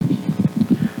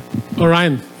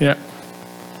Orion, yeah.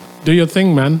 Do your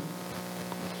thing, man.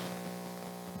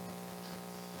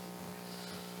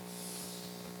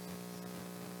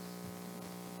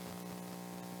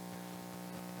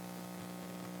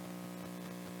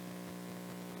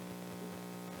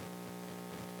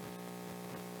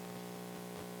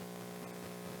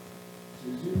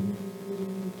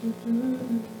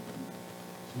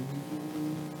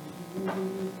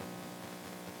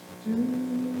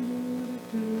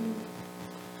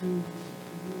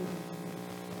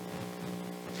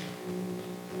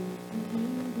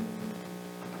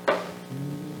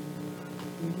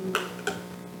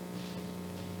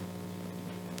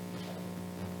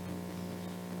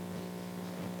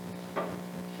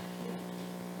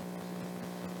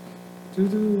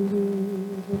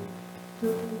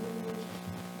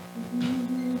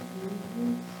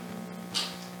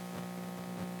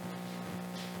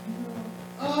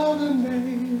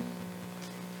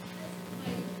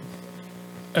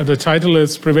 The title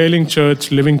is Prevailing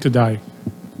Church, Living to Die.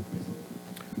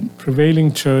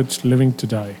 Prevailing Church, Living to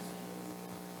Die.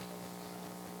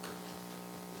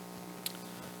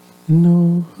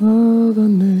 No other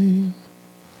name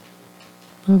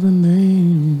but the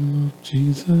name of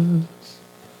Jesus.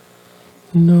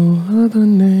 No other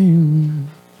name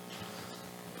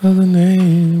but the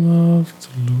name of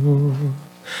the Lord.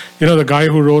 You know the guy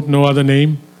who wrote No Other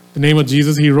Name? The name of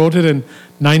Jesus, he wrote it in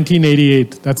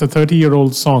 1988. That's a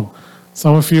 30-year-old song.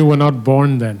 Some of you were not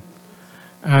born then.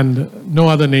 And No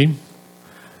Other Name.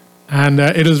 And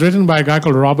it was written by a guy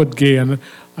called Robert Gay. And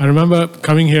I remember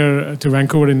coming here to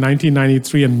Vancouver in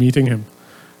 1993 and meeting him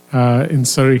in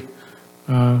Surrey.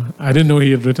 I didn't know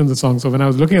he had written the song. So when I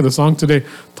was looking at the song today,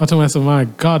 I thought to myself, my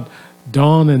God,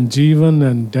 Don and Jeevan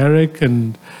and Derek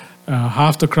and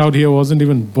half the crowd here wasn't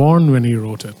even born when he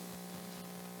wrote it.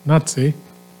 Nuts, eh?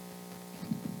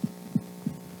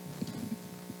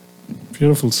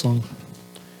 Beautiful song.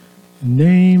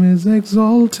 Name is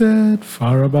exalted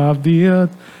far above the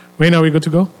earth. Wayne, are we good to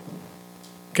go?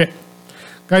 Okay.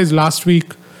 Guys, last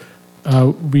week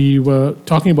we were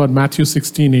talking about Matthew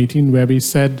 16:18, where we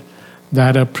said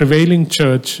that a prevailing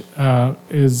church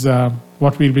is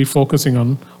what we'll be focusing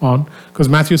on. Because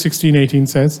Matthew 16:18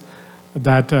 says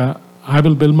that I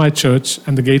will build my church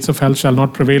and the gates of hell shall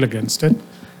not prevail against it.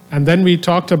 And then we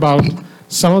talked about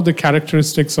some of the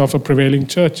characteristics of a prevailing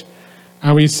church.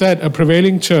 And we said a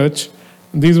prevailing church,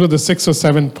 these were the 6 or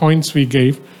 7 points we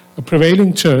gave. A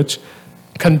prevailing church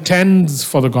contends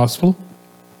for the gospel.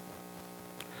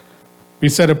 We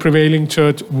said a prevailing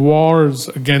church wars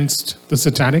against the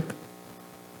satanic.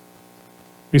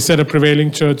 We said a prevailing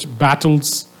church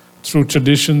battles through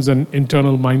traditions and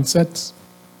internal mindsets.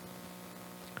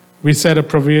 We said a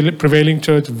prevailing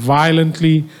church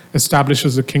violently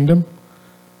establishes a kingdom.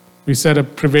 We said a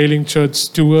prevailing church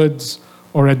stewards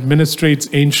or administrates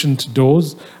ancient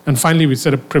doors. And finally, we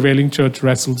said a prevailing church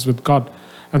wrestles with God.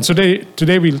 And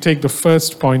today we'll take the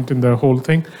first point in the whole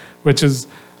thing, which is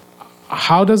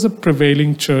how does a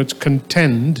prevailing church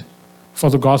contend for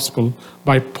the gospel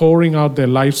by pouring out their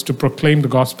lives to proclaim the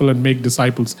gospel and make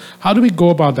disciples? How do we go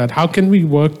about that? How can we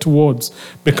work towards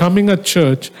becoming a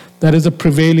church that is a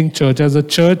prevailing church, as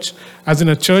in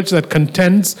a church that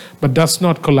contends but does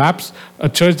not collapse, a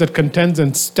church that contends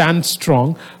and stands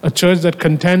strong, a church that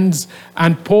contends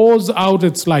and pours out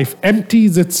its life,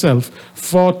 empties itself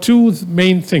for two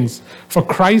main things, for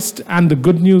Christ and the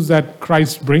good news that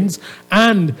Christ brings,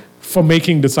 and for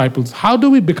making disciples? How do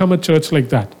we become a church like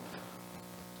that?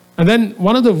 And then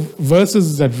one of the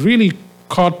verses that really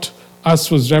caught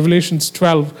us was Revelation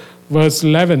 12, verse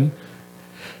 11,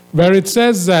 where it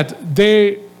says that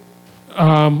they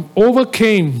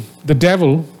overcame the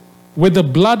devil with the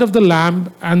blood of the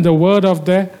Lamb and the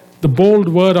bold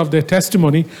word of their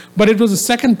testimony. But it was the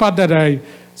second part that I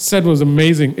said was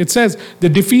amazing. It says they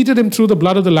defeated him through the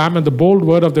blood of the Lamb and the bold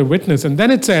word of their witness. And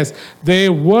then it says they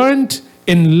weren't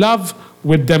in love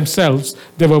with themselves.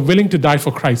 They were willing to die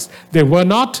for Christ. They were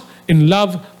not in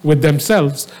love with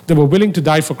themselves. They were willing to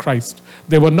die for Christ.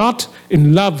 They were not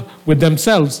in love with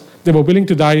themselves. They were willing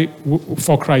to die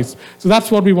for Christ. So that's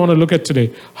what we want to look at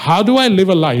today. How do I live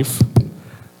a life?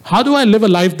 How do I live a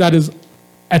life that is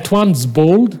at once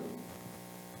bold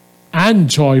and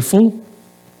joyful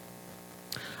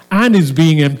and is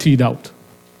being emptied out?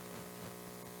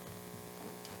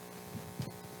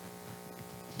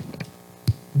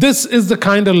 This is the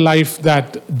kind of life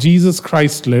that Jesus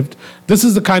Christ lived. This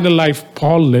is the kind of life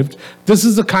Paul lived. This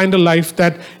is the kind of life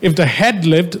that if the head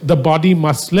lived, the body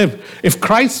must live. If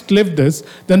Christ lived this,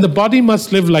 then the body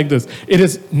must live like this. It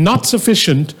is not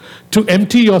sufficient to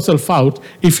empty yourself out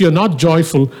if you're not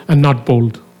joyful and not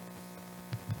bold.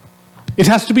 It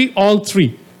has to be all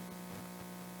three.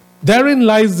 Therein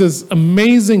lies this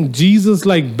amazing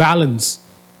Jesus-like balance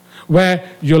where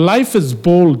your life is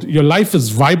bold, your life is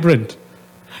vibrant,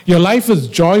 your life is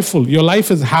joyful, your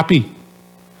life is happy,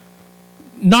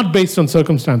 not based on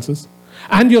circumstances,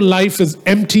 and your life is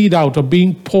emptied out or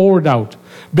being poured out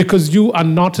because you are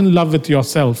not in love with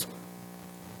yourself.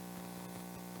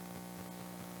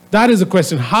 That is the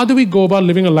question. How do we go about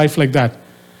living a life like that?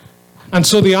 And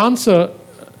so the answer,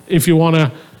 if you want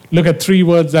to look at 3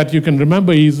 words that you can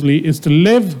remember easily, is to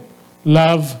live,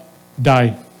 love,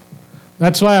 die.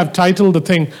 That's why I've titled the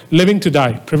thing, Living to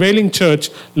Die. Prevailing Church,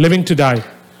 Living to Die.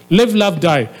 Live, love,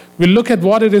 die. We look at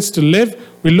what it is to live,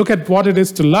 we look at what it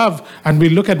is to love, and we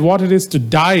look at what it is to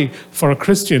die for a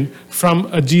Christian from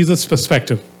a Jesus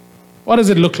perspective. What does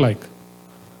it look like?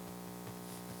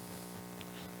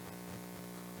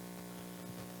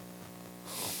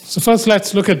 So first,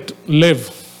 let's look at live.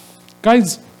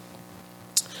 Guys,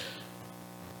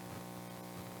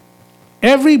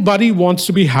 everybody wants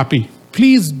to be happy.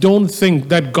 Please don't think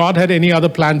that God had any other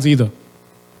plans either.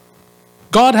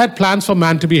 God had plans for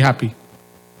man to be happy.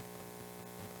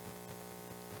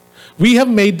 We have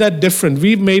made that different.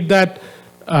 We've made that,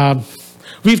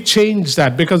 we've changed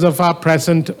that because of our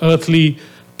present earthly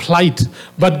plight.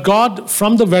 But God,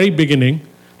 from the very beginning,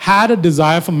 had a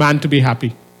desire for man to be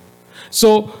happy.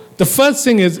 So the first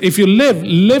thing is, if you live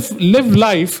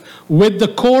life with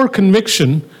the core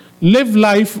conviction, live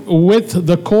life with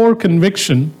the core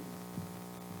conviction,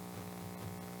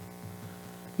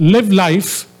 live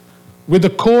life with the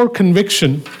core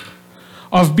conviction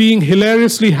of being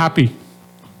hilariously happy,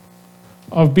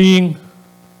 of being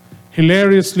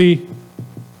hilariously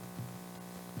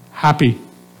happy.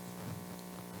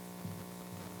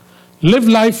 Live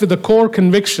life with the core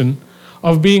conviction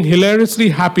of being hilariously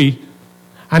happy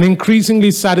and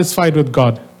increasingly satisfied with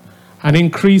God. And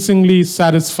increasingly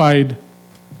satisfied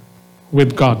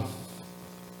with God.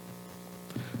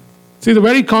 See, the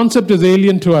very concept is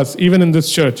alien to us, even in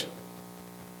this church.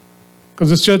 Because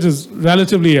this church is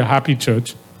relatively a happy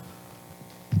church.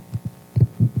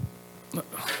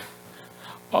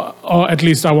 Or at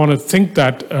least I want to think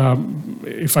that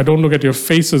if I don't look at your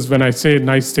faces when I say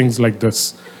nice things like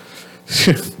this.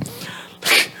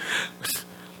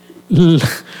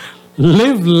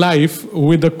 Live life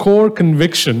with the core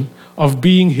conviction of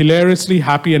being hilariously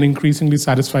happy and increasingly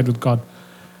satisfied with God.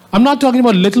 I'm not talking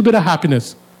about a little bit of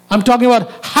happiness. I'm talking about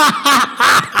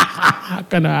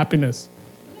kind of happiness.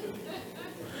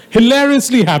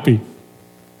 Hilariously happy.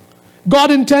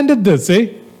 God intended this,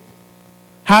 eh?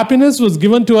 Happiness was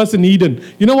given to us in Eden.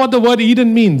 You know what the word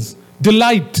Eden means?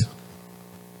 Delight.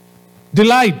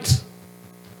 Delight.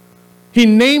 He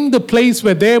named the place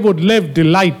where they would live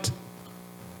delight.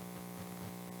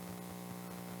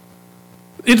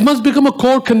 It must become a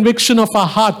core conviction of our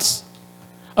hearts.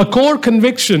 A core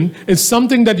conviction is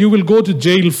something that you will go to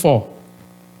jail for.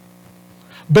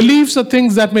 Beliefs are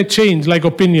things that may change, like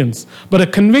opinions. But a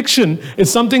conviction is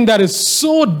something that is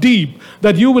so deep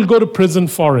that you will go to prison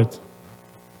for it.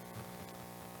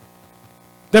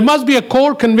 There must be a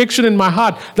core conviction in my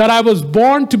heart that I was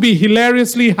born to be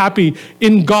hilariously happy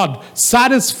in God,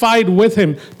 satisfied with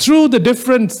Him through the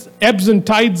different ebbs and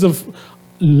tides of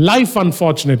life,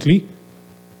 unfortunately.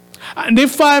 And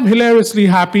if I am hilariously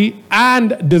happy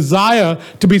and desire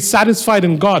to be satisfied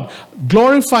in God,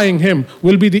 glorifying Him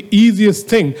will be the easiest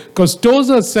thing. Because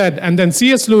Tozer said, and then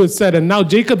C.S. Lewis said, and now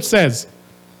Jacob says,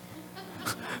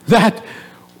 that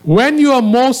when you are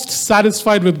most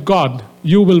satisfied with God,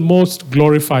 you will most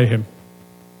glorify Him.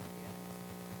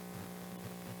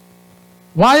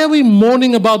 Why are we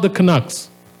moaning about the Canucks?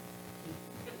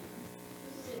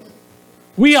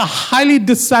 We are highly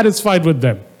dissatisfied with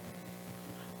them.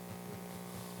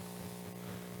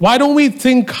 Why don't we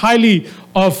think highly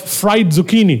of fried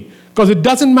zucchini? Because it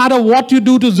doesn't matter what you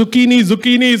do to zucchini,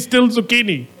 zucchini is still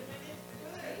zucchini.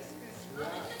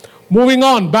 Moving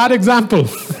on, bad example.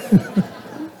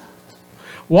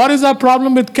 What is our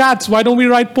problem with cats? Why don't we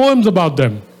write poems about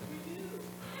them?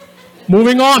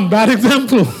 Moving on, bad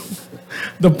example.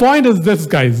 The point is this,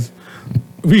 guys.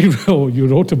 You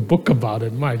wrote a book about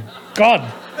it, my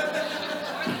God.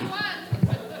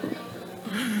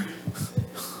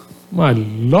 My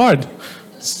Lord.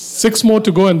 6 more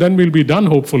to go and then we'll be done,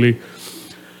 hopefully.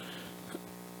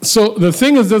 So the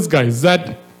thing is this, guys,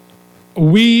 that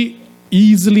we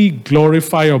easily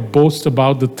glorify or boast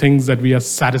about the things that we are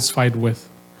satisfied with.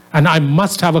 And I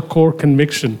must have a core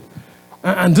conviction.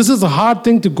 And this is a hard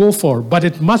thing to go for, but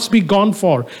it must be gone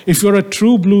for if you're a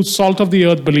true blue salt of the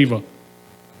earth believer.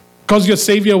 Because your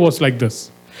Savior was like this.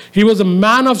 He was a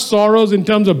man of sorrows in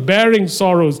terms of bearing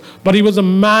sorrows, but he was a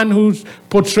man who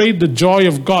portrayed the joy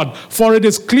of God. For it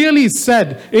is clearly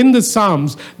said in the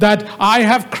Psalms that I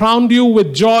have crowned you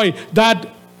with joy that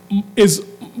is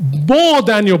more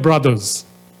than your brothers.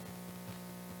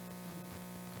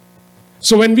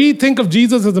 So when we think of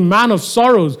Jesus as a man of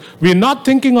sorrows, we're not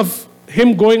thinking of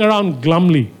him going around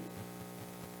glumly.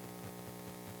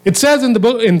 It says in the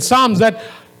book, in Psalms, that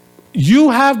you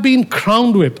have been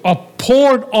crowned with or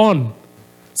poured on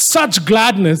such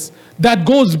gladness that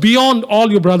goes beyond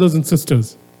all your brothers and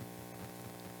sisters.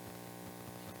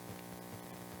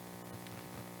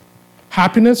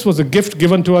 Happiness was a gift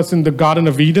given to us in the Garden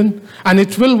of Eden, and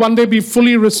it will one day be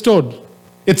fully restored.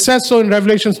 It says so in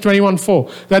Revelation 21:4,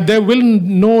 that there will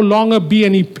no longer be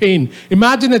any pain.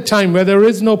 Imagine a time where there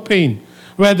is no pain,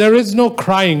 where there is no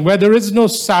crying, where there is no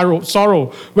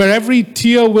sorrow, where every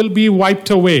tear will be wiped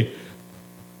away,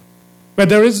 where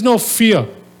there is no fear.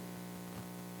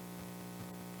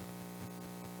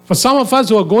 For some of us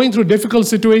who are going through difficult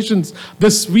situations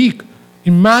this week,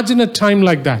 imagine a time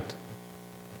like that.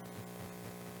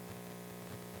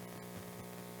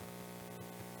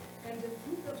 And the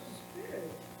fruit of the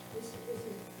Spirit is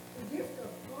a gift of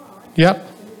God. Yep.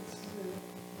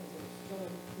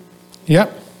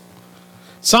 Yep.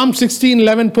 Psalm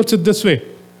 16:11 puts it this way.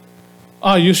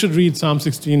 You should read Psalm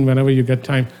 16 whenever you get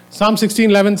time. Psalm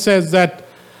 16:11 says that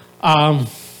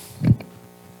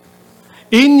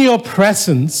in your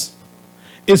presence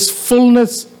is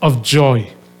fullness of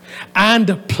joy,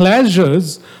 and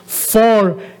pleasures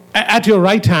at your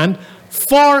right hand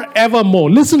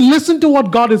forevermore. Listen to what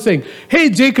God is saying. Hey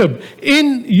Jacob,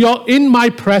 in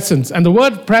my presence, and the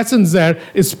word presence there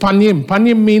is panim.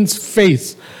 Panim means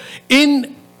face.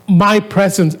 In my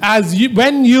presence,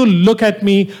 when you look at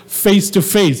me face to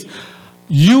face,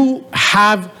 you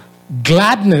have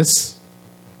gladness,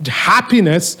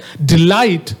 happiness,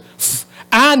 delight,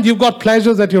 and you've got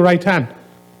pleasures at your right hand.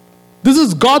 This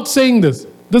is God saying this.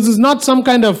 This is not some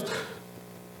kind of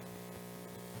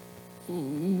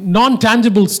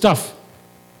non-tangible stuff.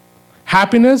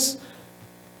 Happiness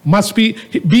must be,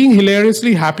 being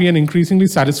hilariously happy and increasingly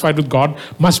satisfied with God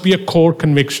must be a core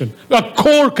conviction. A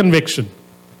core conviction.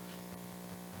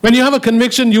 When you have a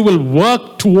conviction, you will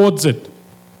work towards it.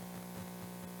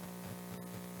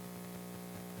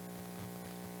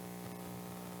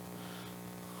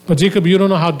 But Jacob, you don't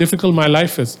know how difficult my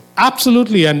life is.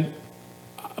 Absolutely, and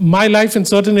my life in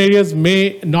certain areas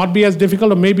may not be as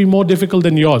difficult or may be more difficult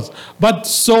than yours. But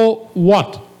so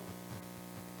what?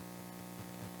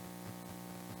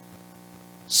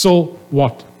 So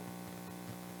what?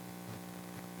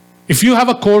 If you have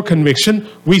a core conviction,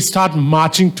 we start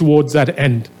marching towards that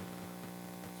end.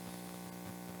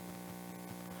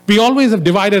 We always have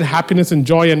divided happiness and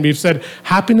joy, and we've said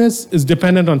happiness is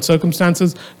dependent on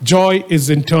circumstances, joy is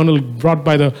internal, brought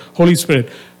by the Holy Spirit.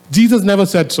 Jesus never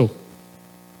said so.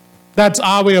 That's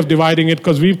our way of dividing it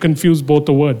because we've confused both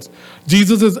the words.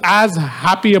 Jesus is as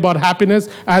happy about happiness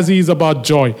as he is about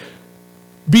joy.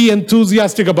 Be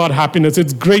enthusiastic about happiness.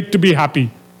 It's great to be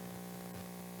happy.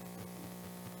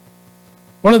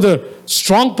 One of the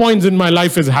strong points in my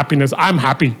life is happiness. I'm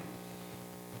happy.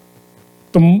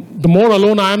 The more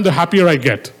alone I am, the happier I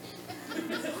get.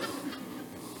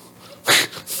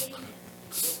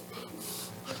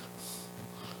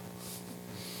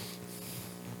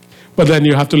 But then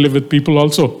you have to live with people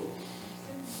also.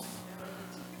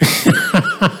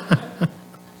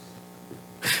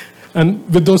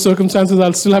 And with those circumstances,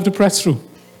 I'll still have to press through.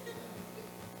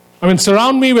 I mean,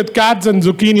 surround me with cats and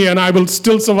zucchini and I will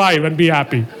still survive and be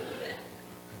happy.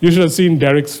 You should have seen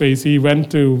Derek's face. He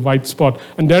went to White Spot.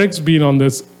 And Derek's been on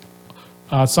this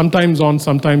sometimes on,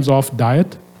 sometimes off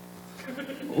diet,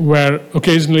 where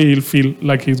occasionally he'll feel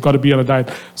like he's got to be on a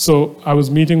diet. So I was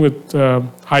meeting with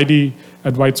Heidi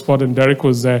at White Spot, and Derek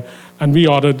was there. And we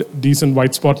ordered decent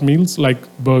White Spot meals, like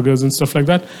burgers and stuff like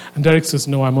that. And Derek says,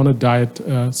 no, I'm on a diet.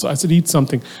 So I said, eat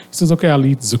something. He says, okay, I'll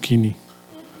eat zucchini.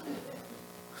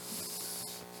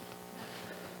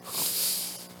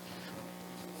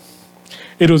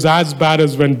 It was as bad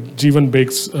as when Jeevan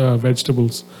bakes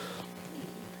vegetables.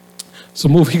 So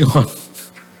moving on.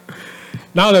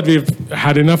 Now that we've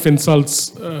had enough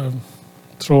insults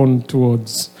thrown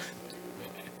towards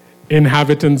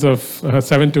inhabitants of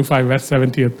 725 West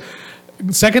 70th.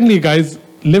 Secondly, guys,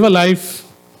 live a life.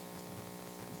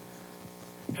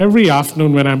 Every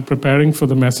afternoon when I'm preparing for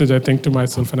the message, I think to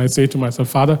myself and I say to myself,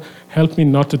 Father, help me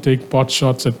not to take pot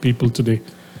shots at people today.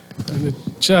 And it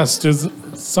just is,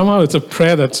 somehow it's a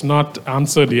prayer that's not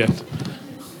answered yet.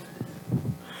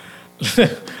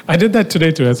 I did that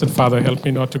today too. I said, Father, help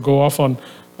me not to go off on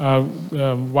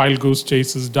wild goose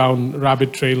chases down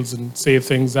rabbit trails and say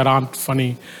things that aren't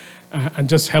funny. And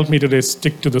just help me today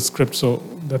stick to the script. So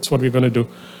that's what we're going to do.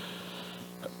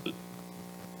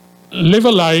 Live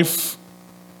a life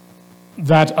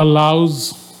that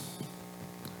allows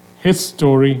His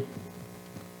story.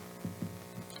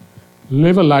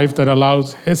 Live a life that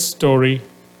allows His story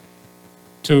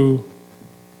to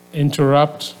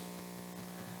interrupt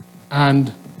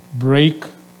and break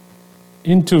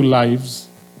into lives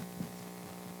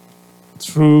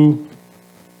through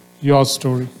your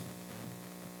story.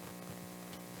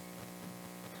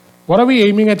 What are we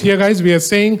aiming at here, guys? We are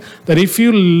saying that if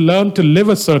you learn to live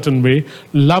a certain way,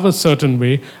 love a certain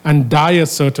way, and die a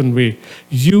certain way,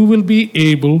 you will be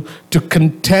able to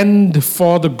contend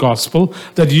for the gospel,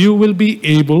 that you will be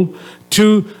able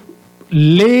to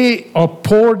lay or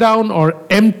pour down or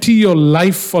empty your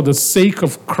life for the sake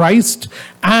of Christ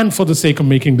and for the sake of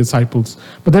making disciples.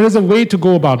 But there is a way to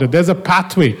go about it. There's a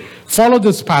pathway. Follow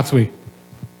this pathway.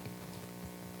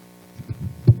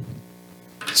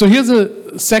 So here's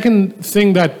a second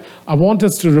thing that I want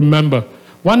us to remember.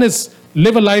 One is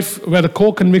live a life where the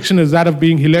core conviction is that of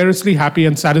being hilariously happy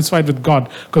and satisfied with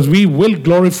God, because we will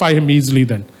glorify Him easily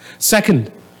then.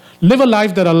 Second, live a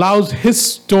life that allows His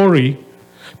story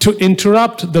to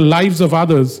interrupt the lives of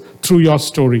others through your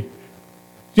story.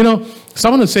 You know,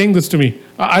 someone is saying this to me.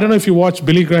 I don't know if you watched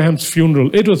Billy Graham's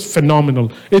funeral. It was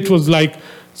phenomenal. It was like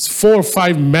 4 or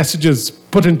 5 messages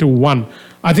put into one.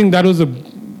 I think that was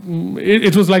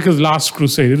it was like his last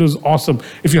crusade. It was awesome.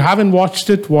 If you haven't watched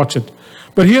it, watch it.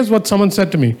 But here's what someone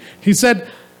said to me. He said,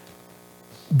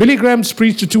 Billy Graham's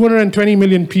preached to 220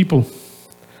 million people,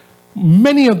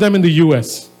 many of them in the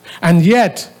US. And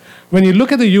yet, when you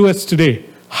look at the US today,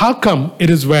 how come it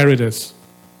is where it is?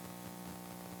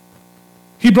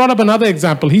 He brought up another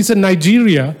example. He said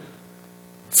Nigeria,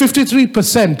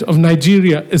 53% of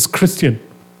Nigeria is Christian.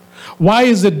 Why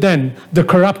is it then the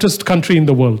corruptest country in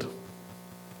the world?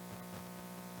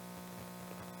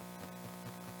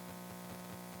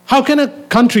 How can a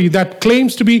country that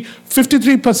claims to be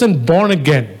 53% born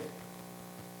again,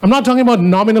 I'm not talking about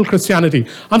nominal Christianity,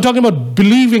 I'm talking about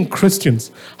believing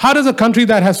Christians. How does a country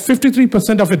that has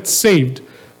 53% of it saved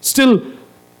still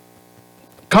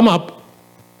come up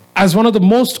as one of the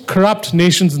most corrupt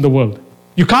nations in the world?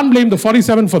 You can't blame the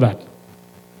 47 for that.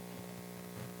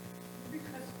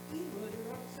 Because evil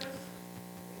erupts us,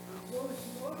 it goes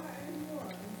more and more,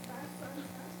 and faster and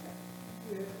faster.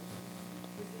 With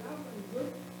Islam and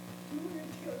good, human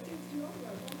things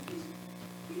longer. One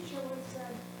teacher once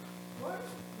said, one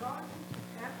rotten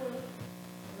apple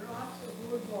rots the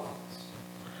whole box.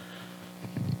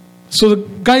 So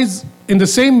guys, in the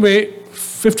same way,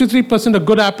 53% of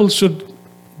good apples should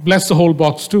bless the whole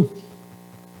box too.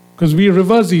 Because we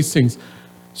reverse these things.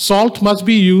 Salt must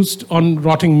be used on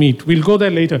rotting meat. We'll go there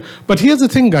later. But here's the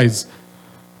thing, guys.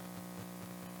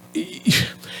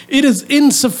 It is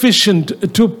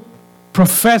insufficient to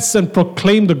profess and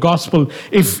proclaim the gospel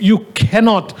if you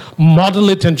cannot model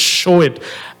it and show it.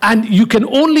 And you can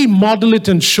only model it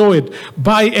and show it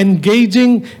by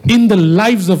engaging in the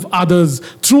lives of others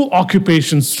through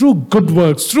occupations, through good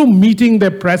works, through meeting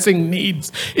their pressing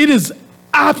needs. It is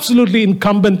absolutely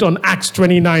incumbent on Acts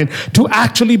 29 to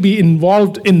actually be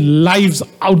involved in lives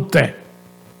out there.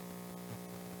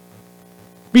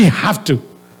 We have to.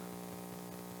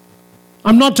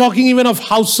 I'm not talking even of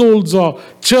households or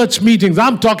church meetings.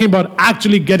 I'm talking about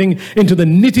actually getting into the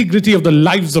nitty-gritty of the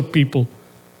lives of people.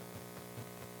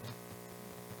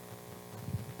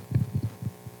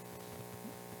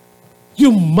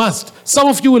 You must. Some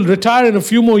of you will retire in a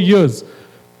few more years.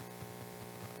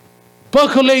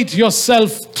 Percolate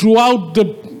yourself throughout the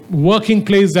working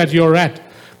place that you're at.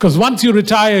 Because once you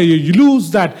retire, you lose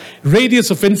that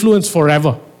radius of influence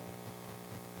forever.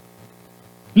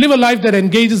 Live a life that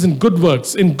engages in good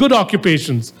works, in good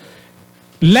occupations.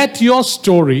 Let your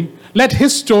story, let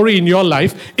His story in your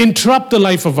life interrupt the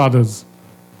life of others.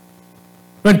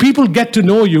 When people get to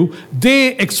know you,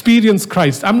 they experience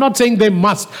Christ. I'm not saying they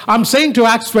must. I'm saying to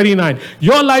Acts 29,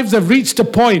 your lives have reached a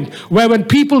point where when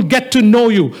people get to know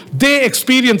you, they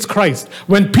experience Christ.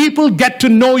 When people get to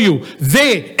know you,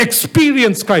 they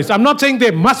experience Christ. I'm not saying they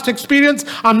must experience.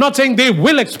 I'm not saying they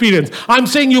will experience. I'm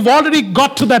saying you've already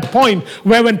got to that point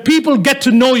where when people get to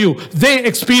know you, they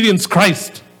experience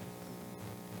Christ.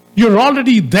 You're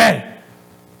already there.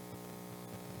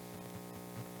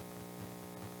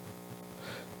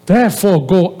 Therefore,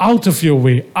 go out of your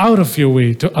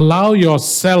way to allow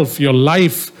yourself, your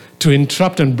life, to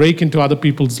interrupt and break into other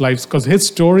people's lives, because His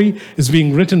story is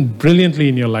being written brilliantly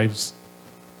in your lives.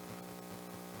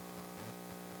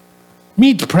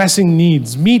 Meet pressing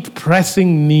needs. Meet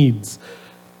pressing needs.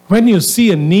 When you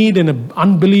see a need in an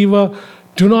unbeliever,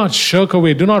 do not shirk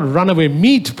away, do not run away.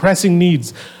 Meet pressing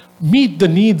needs. Meet the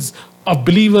needs of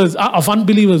believers, of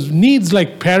unbelievers, needs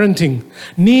like parenting,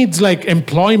 needs like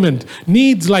employment,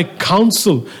 needs like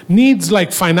counsel, needs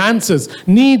like finances,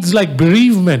 needs like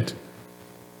bereavement.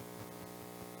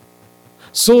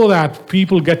 So that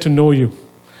people get to know you.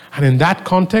 And in that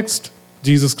context,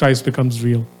 Jesus Christ becomes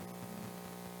real.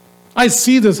 I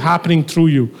see this happening through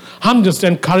you. I'm just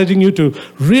encouraging you to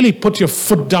really put your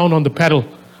foot down on the pedal.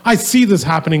 I see this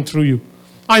happening through you.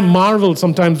 I marvel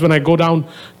sometimes when I go down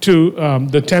to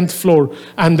the 10th floor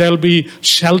and there'll be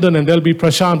Sheldon and there'll be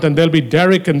Prashant and there'll be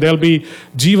Derek and there'll be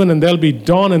Jeevan and there'll be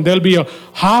Don and there'll be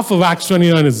half of Acts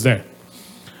 29 is there.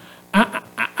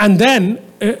 And then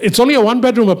it's only a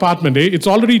one-bedroom apartment. It's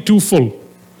already too full.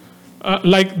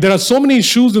 Like there are so many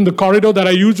shoes in the corridor that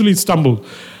I usually stumble.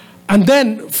 And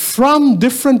then from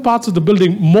different parts of the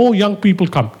building, more young people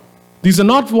come. These are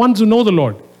not ones who know the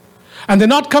Lord. And they're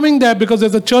not coming there because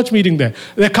there's a church meeting there.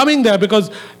 They're coming there because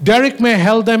Derek may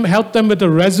help them with a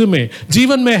resume.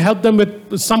 Jeevan may help them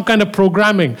with some kind of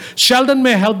programming. Sheldon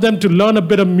may help them to learn a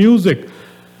bit of music.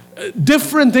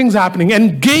 Different things happening.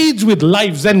 Engage with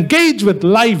lives. Engage with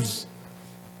lives.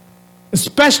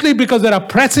 Especially because there are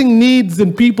pressing needs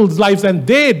in people's lives and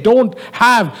they don't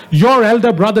have your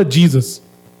elder brother Jesus.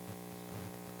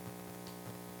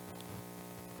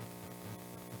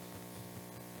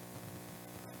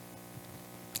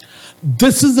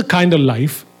 This is the kind of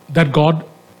life that God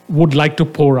would like to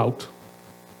pour out.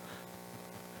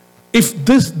 If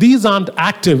these aren't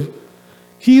active,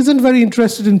 He isn't very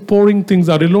interested in pouring things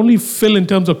out. It'll only fill in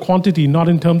terms of quantity, not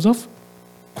in terms of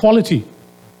quality.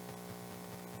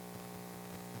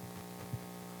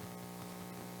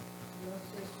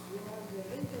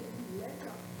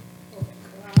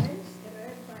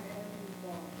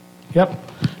 Yep.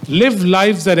 Live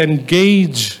lives that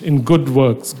engage in good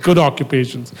works, good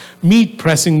occupations. Meet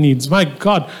pressing needs. My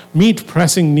God, meet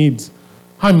pressing needs.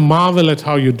 I marvel at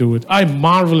how you do it. I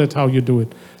marvel at how you do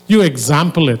it. You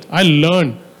example it. I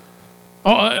learn.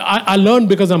 I learn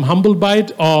because I'm humbled by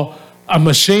it, or I'm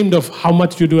ashamed of how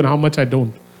much you do and how much I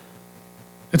don't.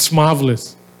 It's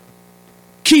marvelous.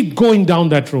 Keep going down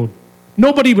that road.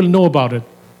 Nobody will know about it.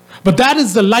 But that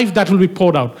is the life that will be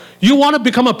poured out. You want to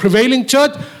become a prevailing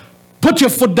church? Put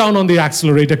your foot down on the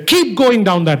accelerator. Keep going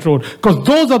down that road, because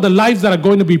those are the lives that are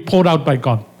going to be poured out by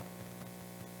God.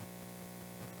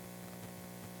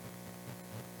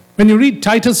 When you read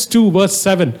Titus 2, verse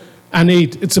 7 and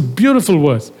 8, it's a beautiful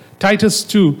verse. Titus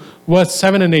 2, verse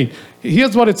 7 and 8.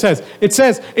 Here's what it says. It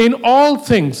says, in all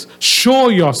things, show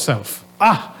yourself.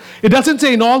 It doesn't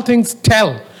say in all things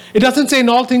tell. It doesn't say in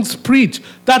all things preach.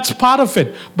 That's part of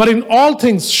it. But in all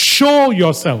things, show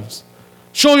yourselves.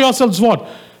 Show yourselves what?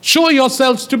 Show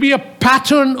yourselves to be a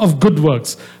pattern of good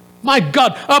works. My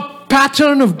God, a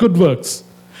pattern of good works.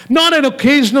 Not an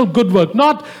occasional good work.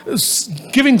 Not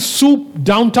giving soup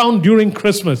downtown during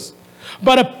Christmas.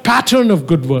 But a pattern of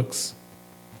good works.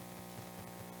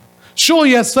 Show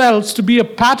yourselves to be a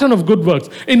pattern of good works.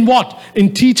 In what?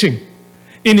 In teaching.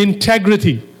 In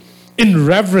integrity. In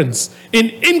reverence.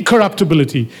 In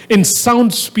incorruptibility. In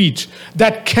sound speech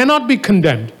that cannot be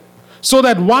condemned. So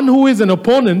that one who is an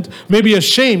opponent may be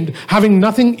ashamed, having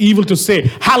nothing evil to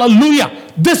say. Hallelujah!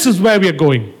 This is where we are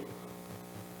going.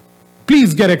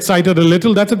 Please get excited a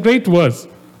little. That's a great verse.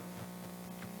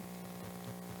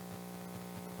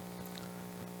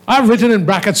 I've written in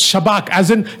brackets, Shabak,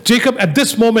 as in Jacob, at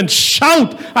this moment,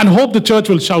 shout and hope the church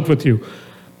will shout with you.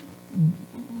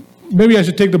 Maybe I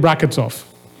should take the brackets off.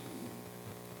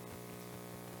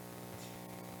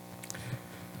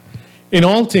 In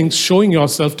all things, showing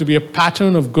yourself to be a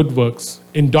pattern of good works,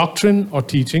 in doctrine or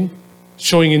teaching,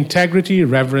 showing integrity,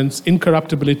 reverence,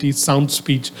 incorruptibility, sound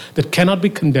speech that cannot be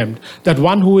condemned, that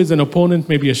one who is an opponent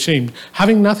may be ashamed,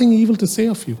 having nothing evil to say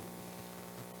of you.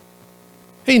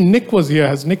 Hey, Nick was here.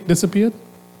 Has Nick disappeared?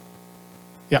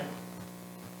 Yeah.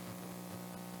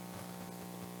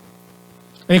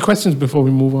 Any questions before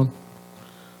we move on?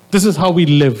 This is how we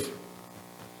live.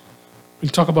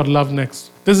 We'll talk about love next.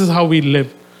 This is how we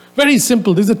live. Very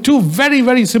simple. These are two very,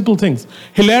 very simple things.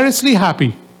 Hilariously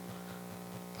happy,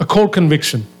 a core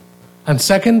conviction. And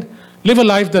second, live a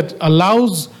life that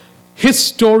allows His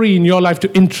story in your life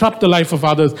to interrupt the life of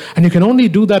others. And you can only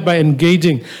do that by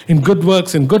engaging in good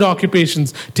works, in good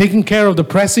occupations, taking care of the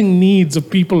pressing needs of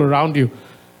people around you.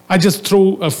 I just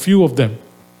threw a few of them.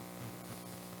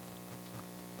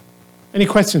 Any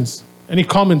questions? Any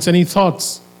comments? Any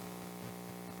thoughts?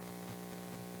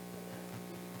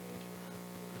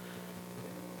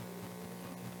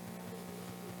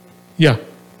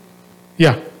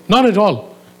 Yeah, not at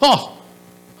all.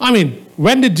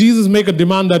 When did Jesus make a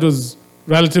demand that was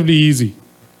relatively easy?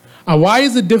 And why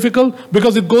is it difficult?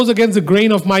 Because it goes against the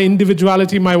grain of my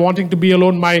individuality, my wanting to be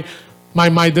alone, my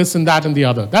this and that and the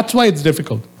other. That's why it's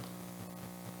difficult.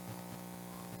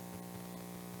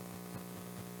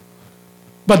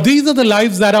 But these are the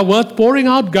lives that are worth pouring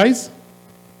out, guys.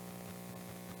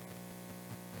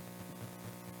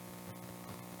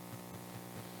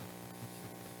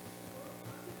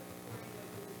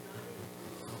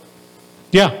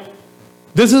 Yeah.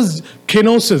 This is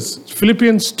kenosis,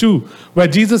 Philippians 2, where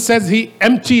Jesus says he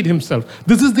emptied himself.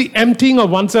 This is the emptying of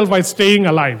oneself by staying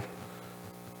alive.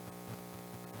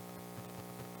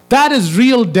 That is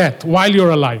real death while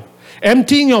you're alive.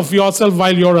 Emptying of yourself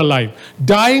while you're alive.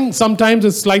 Dying sometimes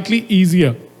is slightly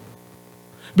easier.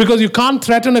 Because you can't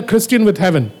threaten a Christian with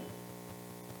heaven.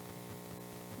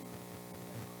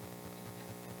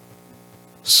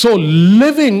 So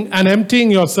living and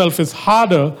emptying yourself is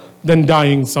harder than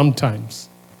dying sometimes.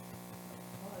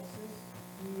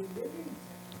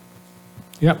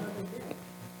 Yeah.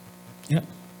 Yeah.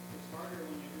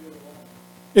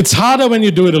 It's harder when you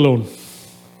do it alone.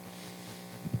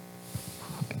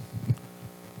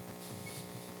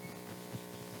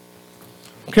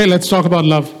 Okay, let's talk about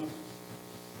love.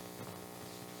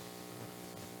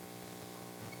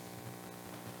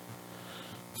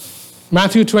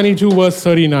 Matthew 22, verse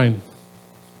 39.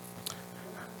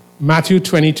 Matthew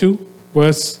 22,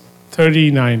 verse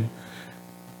 39.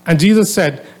 And Jesus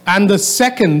said, and the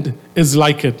second is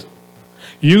like it.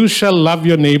 You shall love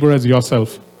your neighbor as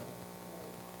yourself.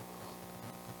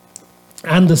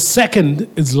 And the second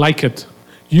is like it.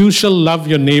 You shall love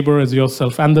your neighbor as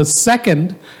yourself. And the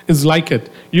second is like it.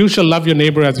 You shall love your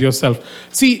neighbor as yourself.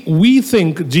 See, we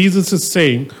think Jesus is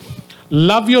saying,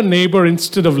 love your neighbor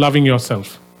instead of loving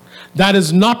yourself. That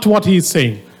is not what he's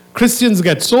saying. Christians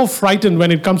get so frightened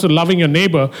when it comes to loving your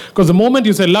neighbor, because the moment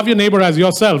you say, love your neighbor as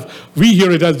yourself, we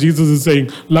hear it as Jesus is saying,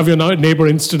 love your neighbor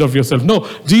instead of yourself. No,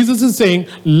 Jesus is saying,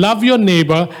 love your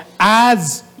neighbor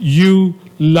as you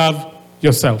love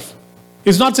yourself.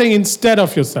 He's not saying instead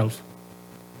of yourself.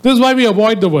 This is why we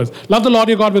avoid the words. Love the Lord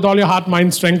your God with all your heart,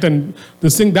 mind, strength, and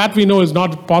this thing that we know is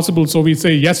not possible, so we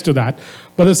say yes to that.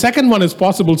 But the second one is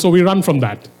possible, so we run from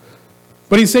that.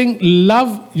 But he's saying,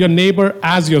 love your neighbor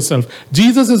as yourself.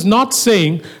 Jesus is not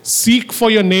saying, seek for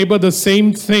your neighbor the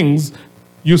same things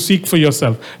you seek for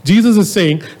yourself. Jesus is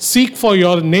saying, seek for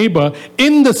your neighbor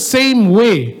in the same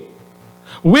way,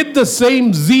 with the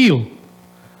same zeal,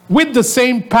 with the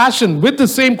same passion, with the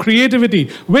same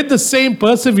creativity, with the same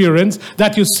perseverance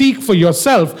that you seek for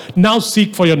yourself, now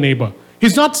seek for your neighbor.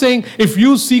 He's not saying, if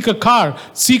you seek a car,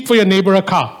 seek for your neighbor a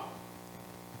car.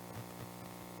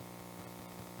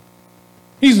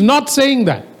 He's not saying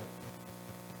that.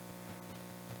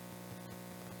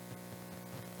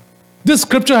 This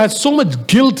scripture has so much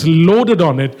guilt loaded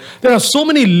on it. There are so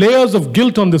many layers of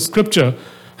guilt on this scripture.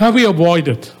 Have we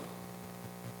avoided it?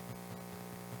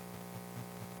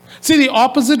 See, the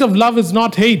opposite of love is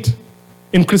not hate.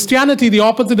 In Christianity, the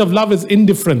opposite of love is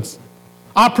indifference.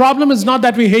 Our problem is not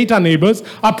that we hate our neighbors.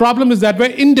 Our problem is that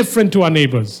we're indifferent to our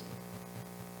neighbors.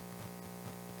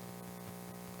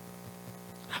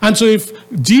 And so if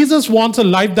Jesus wants a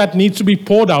life that needs to be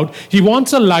poured out, he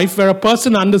wants a life where a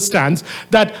person understands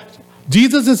that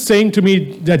Jesus is saying to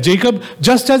me that, Jacob,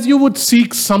 just as you would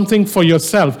seek something for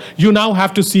yourself, you now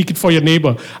have to seek it for your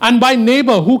neighbor. And by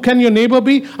neighbor, who can your neighbor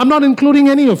be? I'm not including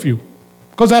any of you,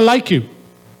 because I like you.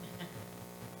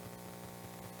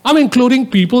 I'm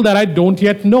including people that I don't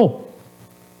yet know.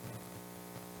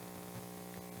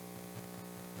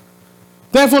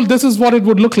 Therefore, this is what it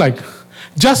would look like.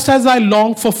 Just as I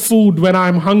long for food when I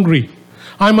am hungry,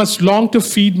 I must long to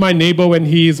feed my neighbor when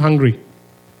he is hungry.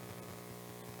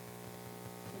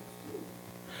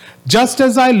 Just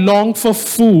as I long for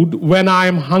food when I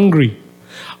am hungry,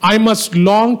 I must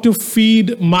long to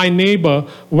feed my neighbor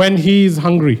when he is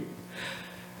hungry.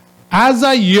 As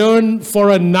I yearn for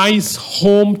a nice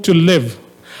home to live,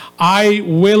 I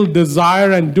will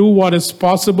desire and do what is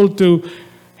possible to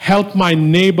help my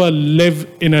neighbor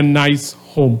live in a nice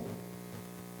home.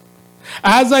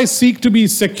 As I seek to be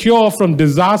secure from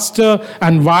disaster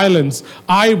and violence,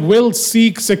 I will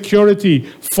seek security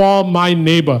for my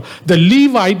neighbor. The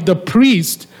Levite, the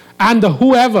priest, and the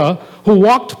whoever who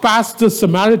walked past the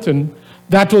Samaritan,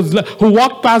 who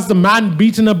walked past the man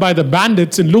beaten up by the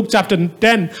bandits in Luke chapter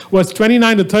 10, verse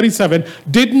 29 to 37,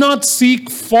 did not seek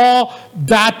for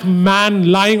that man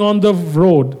lying on the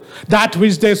road, that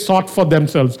which they sought for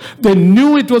themselves. They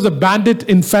knew it was a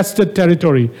bandit-infested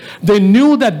territory. They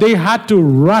knew that they had to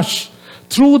rush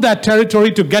through that territory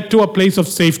to get to a place of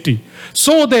safety.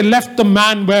 So they left the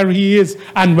man where he is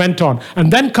and went on.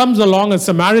 And then comes along a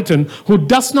Samaritan who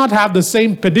does not have the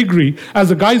same pedigree as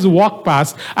the guys who walk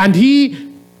past, and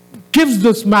he gives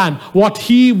this man what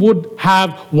he would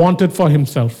have wanted for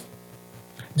himself.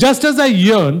 Just as I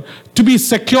yearn to be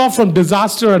secure from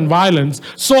disaster and violence,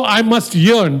 so I must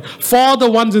yearn for the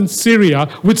ones in Syria,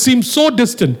 which seem so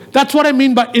distant. That's what I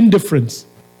mean by indifference.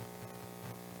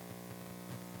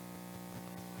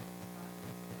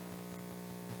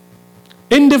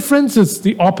 Indifference is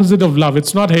the opposite of love.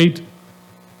 It's not hate.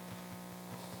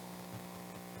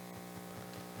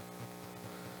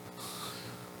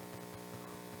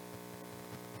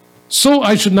 So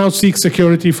I should now seek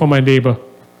security for my neighbor.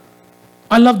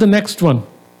 I love the next one.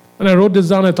 When I wrote this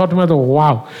down, I thought to myself,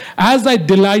 wow. As I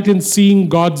delight in seeing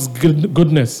God's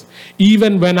goodness,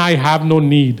 even when I have no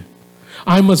need,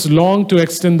 I must long to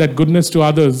extend that goodness to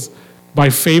others by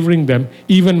favoring them,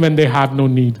 even when they have no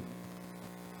need.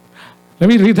 Let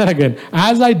me read that again.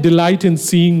 As I delight in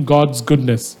seeing God's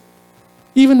goodness,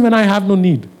 even when I have no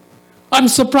need. I'm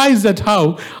surprised at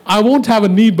how I won't have a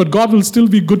need, but God will still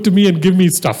be good to me and give me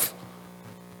stuff.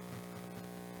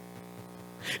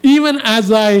 Even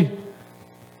as I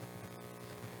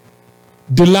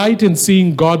delight in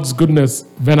seeing God's goodness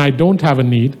when I don't have a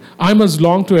need, I must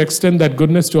long to extend that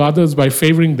goodness to others by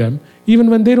favoring them, even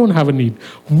when they don't have a need.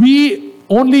 We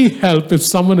only help if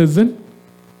someone is in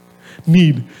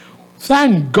need.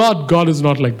 Thank God, God is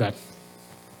not like that.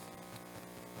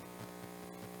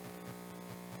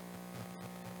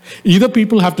 Either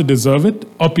people have to deserve it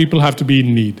or people have to be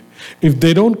in need. If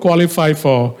they don't qualify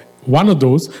for one of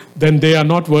those, then they are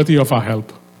not worthy of our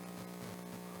help.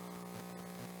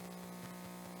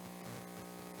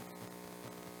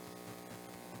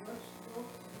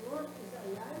 What is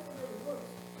alive or it works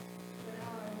when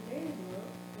our neighbor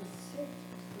is sick?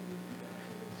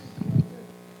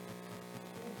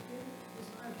 It's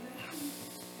my blessing,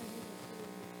 and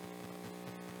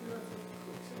he was a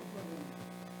cook for them.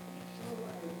 So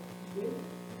I did.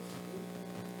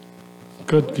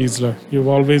 Good, Gisela. You've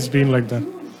always been like that.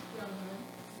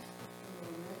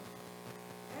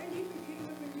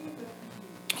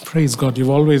 Praise God, you've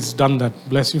always done that.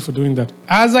 Bless you for doing that.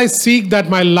 As I seek that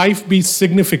my life be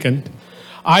significant,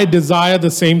 I desire the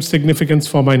same significance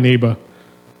for my neighbor.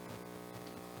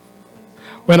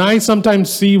 When I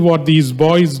sometimes see what these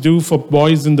boys do for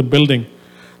boys in the building,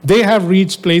 they have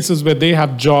reached places where they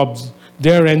have jobs,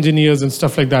 they're engineers and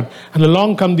stuff like that. And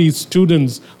along come these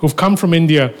students who've come from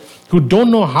India who don't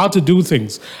know how to do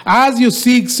things. As you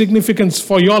seek significance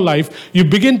for your life, you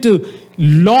begin to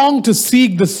long to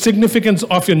seek the significance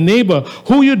of your neighbor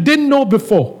who you didn't know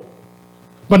before,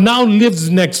 but now lives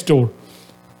next door.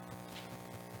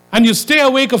 And you stay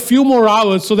awake a few more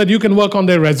hours so that you can work on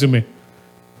their resume.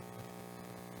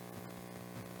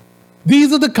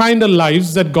 These are the kind of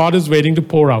lives that God is waiting to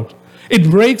pour out. It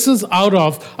breaks us out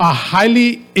of our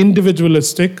highly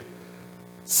individualistic,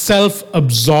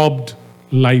 self-absorbed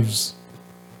lives.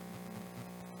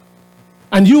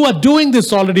 And you are doing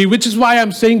this already, which is why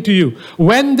I'm saying to you,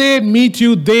 when they meet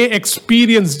you, they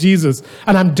experience Jesus.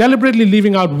 And I'm deliberately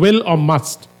leaving out will or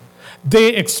must.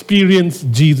 They experience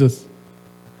Jesus.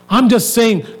 I'm just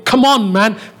saying, come on,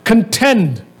 man,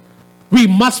 contend. We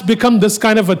must become this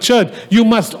kind of a church. You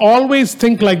must always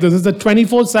think like this. It's a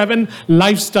 24/7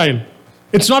 lifestyle.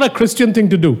 It's not a Christian thing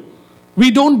to do.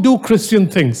 We don't do Christian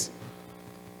things.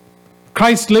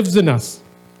 Christ lives in us.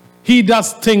 He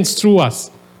does things through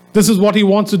us. This is what he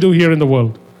wants to do here in the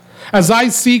world. As I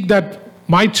seek that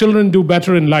my children do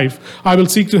better in life, I will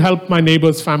seek to help my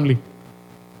neighbor's family.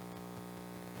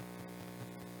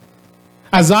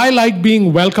 As I like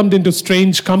being welcomed into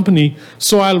strange company,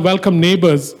 so I'll welcome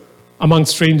neighbors among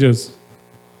strangers.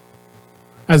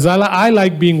 As I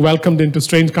like being welcomed into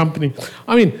strange company.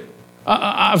 I mean,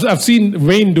 I've seen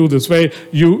Wayne do this, where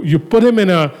you put him in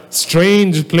a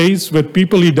strange place with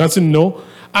people he doesn't know,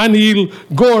 and he'll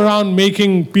go around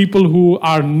making people who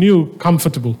are new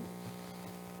comfortable.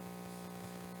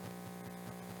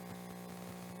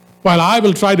 While I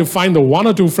will try to find the one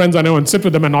or two friends I know and sit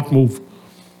with them and not move.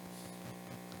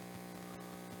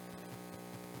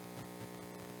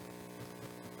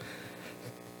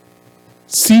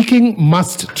 Seeking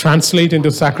must translate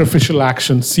into sacrificial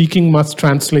action. Seeking must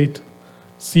translate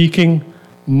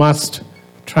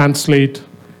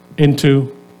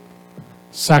into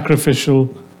sacrificial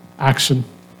action.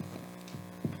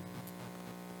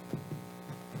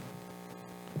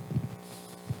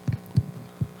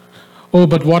 Oh,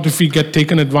 but what if we get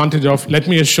taken advantage of? Let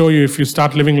me assure you, if you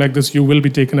start living like this, you will be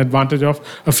taken advantage of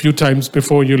a few times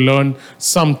before you learn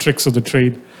some tricks of the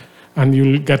trade. and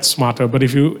you'll get smarter. But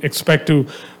if you expect to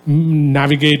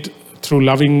navigate through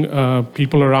loving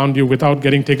people around you without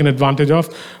getting taken advantage of,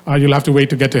 you'll have to wait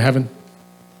to get to heaven.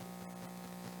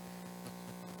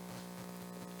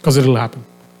 Because it'll happen.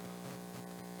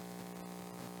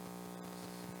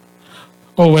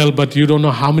 Oh, well, but you don't know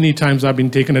how many times I've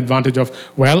been taken advantage of.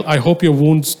 Well, I hope your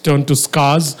wounds turn to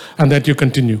scars and that you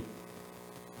continue.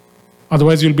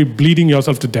 Otherwise, you'll be bleeding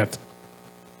yourself to death.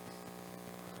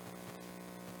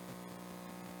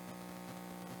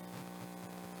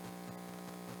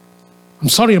 I'm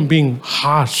sorry I'm being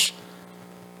harsh.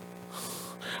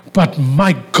 But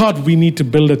my God, we need to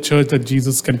build a church that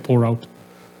Jesus can pour out.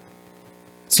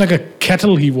 It's like a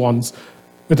kettle he wants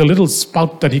with a little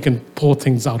spout that he can pour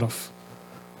things out of.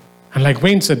 And like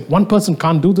Wayne said, one person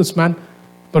can't do this, man.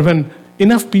 But when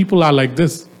enough people are like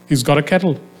this, he's got a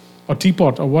kettle or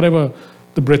teapot or whatever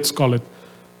the Brits call it.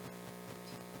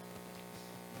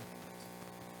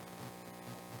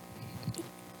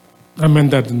 I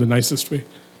meant that in the nicest way.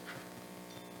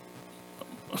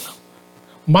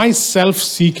 My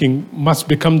self-seeking must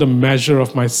become the measure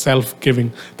of my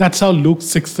self-giving. That's how Luke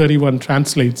 6:31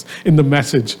 translates in the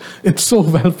Message. It's so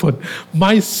well put.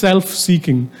 My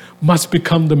self-seeking must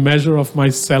become the measure of my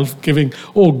self-giving.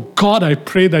 Oh God, I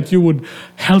pray that you would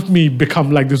help me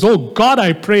become like this. Oh God,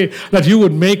 I pray that you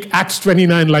would make Acts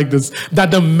 29 like this.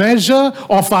 That the measure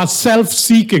of our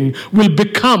self-seeking will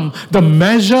become the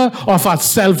measure of our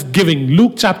self-giving.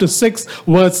 Luke chapter 6,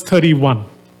 verse 31.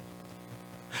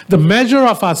 The measure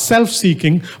of our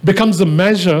self-seeking becomes the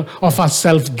measure of our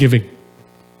self-giving.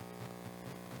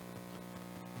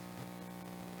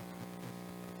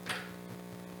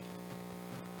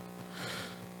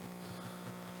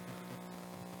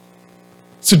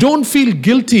 So don't feel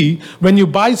guilty when you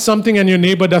buy something and your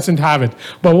neighbor doesn't have it.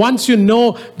 But once you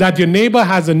know that your neighbor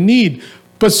has a need,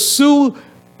 pursue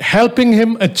helping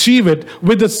him achieve it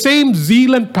with the same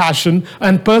zeal and passion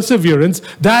and perseverance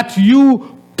that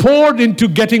you poured into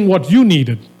getting what you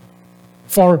needed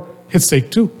for his sake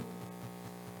too.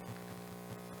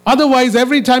 Otherwise,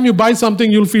 every time you buy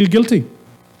something, you'll feel guilty.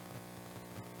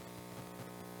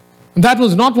 And that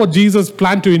was not what Jesus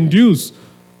planned to induce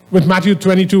with Matthew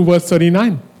 22, verse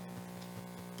 39.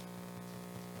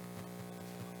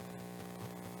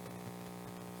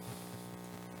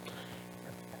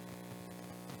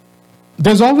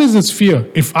 There's always this fear.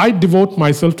 If I devote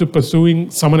myself to pursuing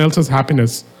someone else's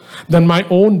happiness, then my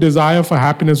own desire for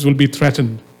happiness will be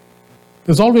threatened.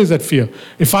 There's always that fear.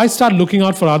 If I start looking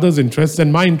out for others' interests,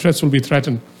 then my interests will be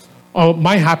threatened, or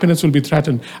my happiness will be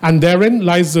threatened. And therein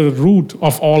lies the root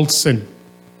of all sin.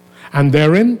 And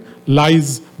therein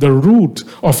lies the root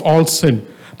of all sin.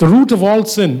 The root of all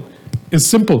sin is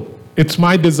simple. It's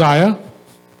my desire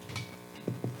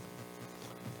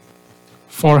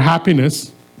for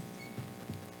happiness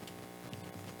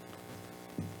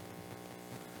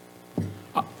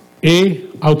A,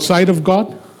 outside of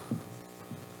God.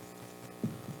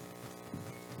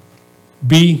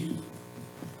 B,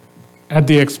 at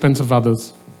the expense of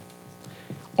others.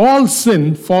 All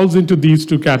sin falls into these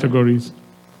two categories.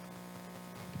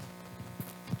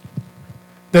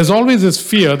 There's always this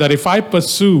fear that if I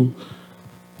pursue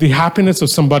the happiness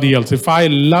of somebody else, if I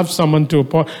love someone to a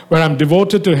point where I'm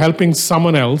devoted to helping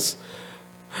someone else,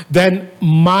 then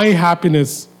my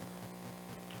happiness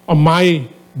or my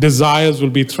desires will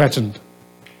be threatened.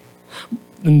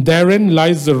 And therein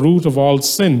lies the root of all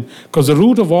sin. Because the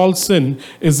root of all sin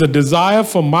is the desire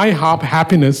for my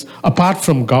happiness apart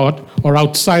from God, or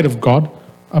outside of God.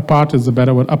 Apart is the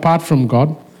better word. Apart from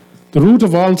God. The root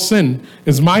of all sin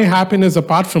is my happiness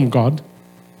apart from God.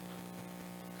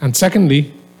 And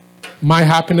secondly, my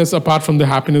happiness apart from the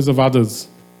happiness of others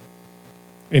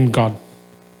in God.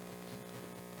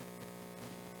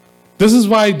 This is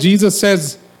why Jesus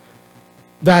says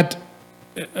that,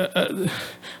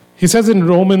 he says in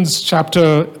Romans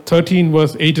chapter 13,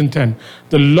 verse 8 and 10,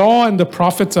 the law and the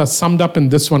prophets are summed up in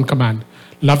this one command: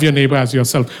 love your neighbor as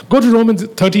yourself. Go to Romans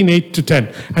 13, 8 to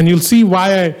 10, and you'll see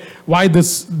why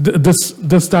this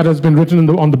that has been written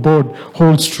on the board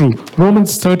holds true.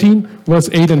 Romans 13, verse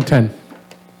 8 and 10.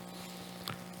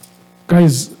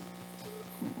 Guys,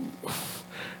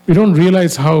 we don't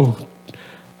realize how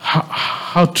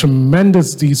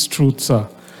tremendous these truths are.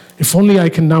 If only I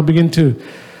can now begin to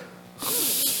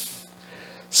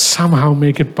somehow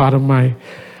make it part of my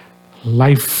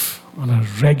life on a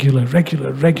regular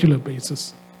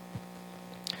basis.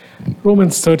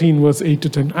 Romans 13, verse 8 to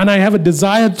 10. And I have a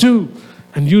desire too,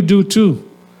 and you do too,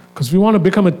 because we want to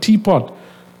become a teapot.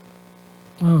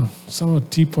 Oh, some of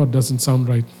teapot doesn't sound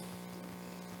right.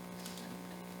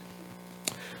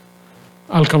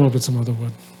 I'll come up with some other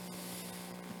word.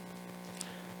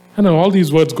 I know all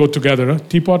these words go together. Huh?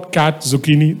 Teapot, cat,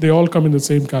 zucchini, they all come in the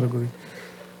same category.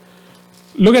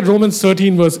 Look at Romans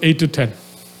 13, verse 8 to 10.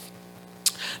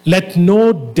 Let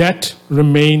no debt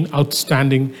remain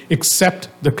outstanding except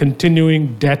the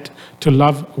continuing debt to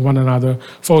love one another.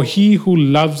 For he who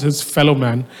loves his fellow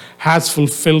man has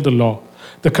fulfilled the law.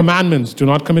 The commandments: do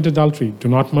not commit adultery, do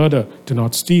not murder, do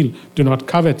not steal, do not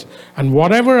covet, and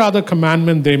whatever other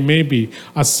commandment there may be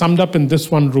are summed up in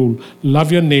this one rule: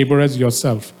 love your neighbor as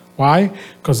yourself. Why?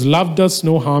 Because love does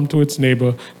no harm to its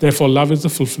neighbor. Therefore, love is the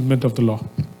fulfillment of the law.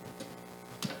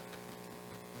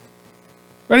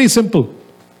 Very simple.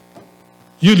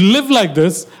 You live like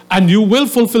this and you will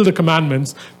fulfill the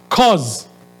commandments, because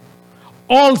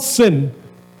all sin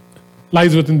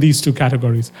lies within these two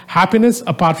categories. Happiness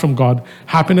apart from God,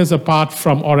 happiness apart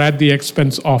from or at the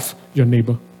expense of your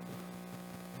neighbor.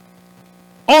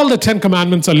 All the 10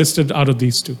 commandments are listed out of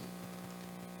these two.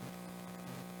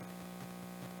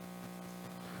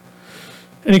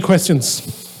 Any questions?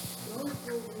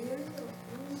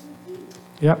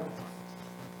 Yeah.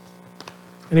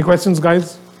 Any questions,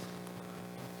 guys?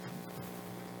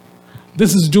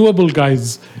 This is doable,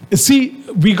 guys. See,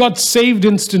 we got saved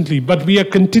instantly, but we are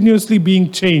continuously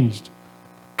being changed.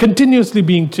 Continuously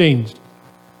being changed.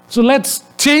 So let's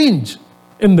change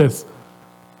in this.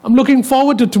 I'm looking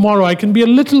forward to tomorrow. I can be a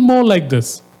little more like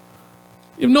this.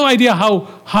 You have no idea how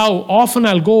often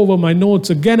I'll go over my notes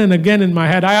again and again in my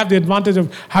head. I have the advantage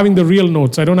of having the real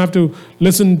notes. I don't have to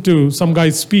listen to some guy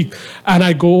speak. And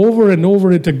I go over and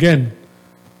over it again.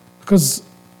 Because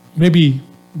maybe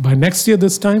by next year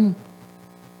this time,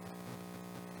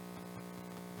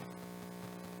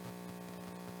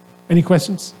 any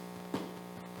questions?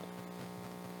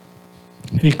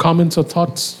 Any comments or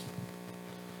thoughts?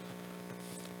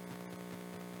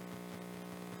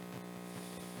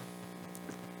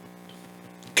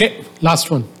 Okay,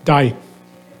 last one. Die.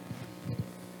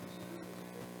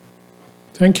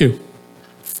 Thank you.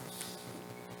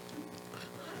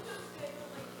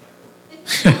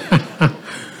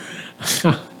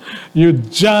 You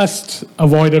just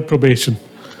avoided probation.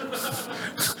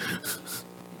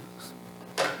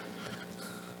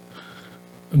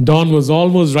 Don was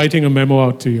almost writing a memo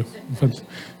out to you, but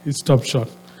he stopped short.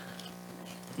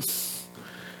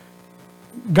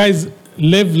 Guys,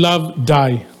 live, love,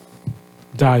 die.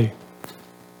 Die.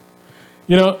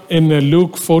 You know, in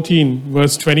Luke 14,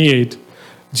 verse 28,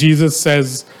 Jesus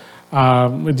says,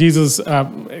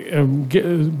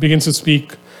 begins to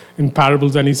speak in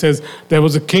parables, and he says there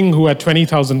was a king who had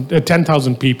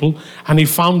 10,000 people, and he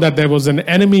found that there was an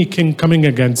enemy king coming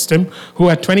against him who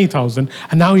had 20,000,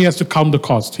 and now he has to count the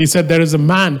cost. He said there is a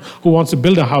man who wants to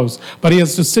build a house, but he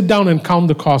has to sit down and count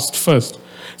the cost first.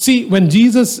 See, when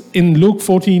Jesus in Luke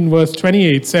 14 verse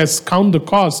 28 says count the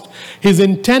cost, his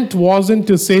intent wasn't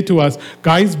to say to us,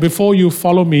 guys, before you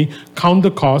follow me, count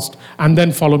the cost and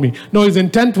then follow me. No, his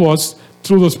intent was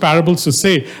through those parables to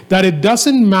say that it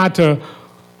doesn't matter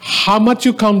how much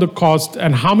you count the cost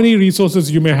and how many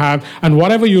resources you may have and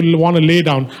whatever you want to lay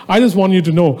down. I just want you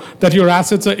to know that your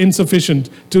assets are insufficient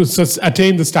to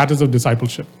attain the status of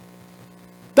discipleship.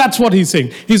 That's what he's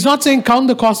saying. He's not saying count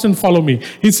the cost and follow me.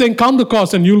 He's saying count the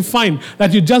cost and you'll find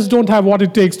that you just don't have what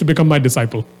it takes to become my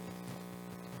disciple.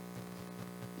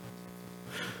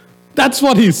 That's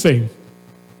what he's saying.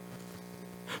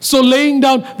 So laying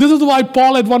down, this is why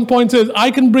Paul at one point says,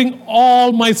 I can bring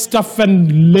all my stuff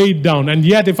and lay it down. And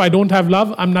yet if I don't have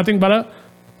love, I'm nothing but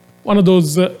one of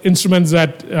those instruments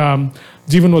that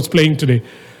Jeevan was playing today.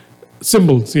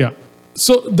 Cymbals, yeah.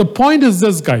 So the point is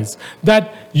this, guys,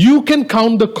 that you can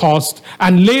count the cost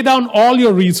and lay down all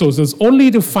your resources only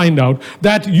to find out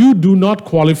that you do not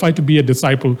qualify to be a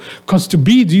disciple. Because to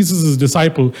be Jesus'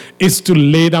 disciple is to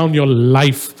lay down your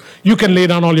life. You can lay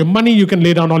down all your money, you can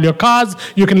lay down all your cars,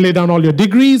 you can lay down all your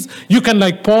degrees. You can,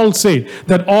 like Paul, say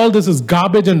that all this is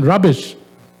garbage and rubbish.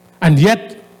 And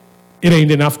yet, it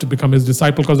ain't enough to become his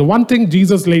disciple. Because the one thing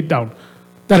Jesus laid down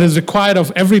that is required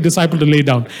of every disciple to lay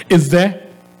down is their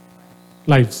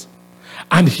lives.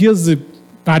 And here's the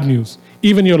bad news.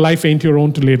 Even your life ain't your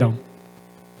own to lay down.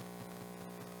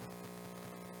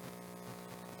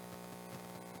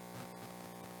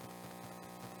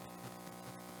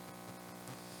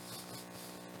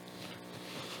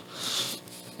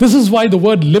 This is why the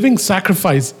word living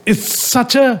sacrifice is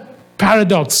such a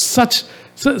paradox, such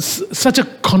a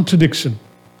contradiction.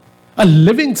 A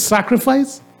living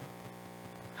sacrifice?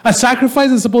 A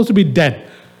sacrifice is supposed to be dead.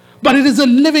 But it is a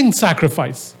living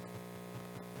sacrifice.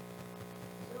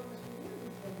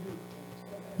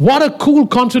 What a cool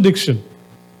contradiction.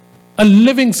 A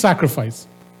living sacrifice.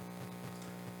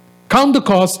 Count the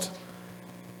cost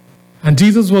And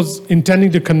Jesus was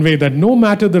intending to convey that no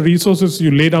matter the resources you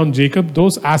lay down, Jacob,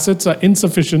 those assets are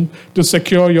insufficient to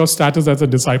secure your status as a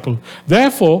disciple.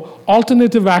 Therefore,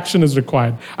 alternative action is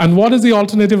required. And what is the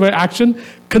alternative action?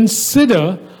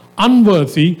 Consider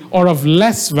unworthy or of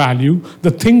less value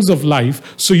the things of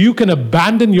life, so you can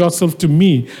abandon yourself to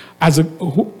me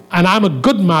and I'm a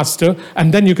good master,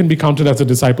 and then you can be counted as a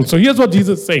disciple. So here's what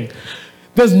Jesus is saying.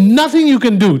 There's nothing you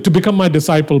can do to become my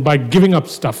disciple by giving up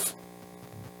stuff.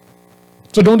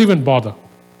 So don't even bother.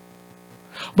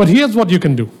 But here's what you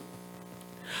can do.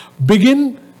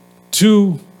 Begin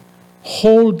to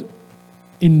hold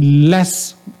in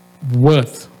less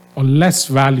worth or less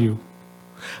value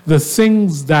the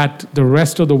things that the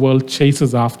rest of the world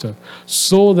chases after,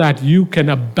 so that you can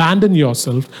abandon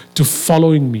yourself to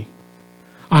following me.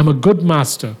 I'm a good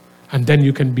master, and then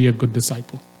you can be a good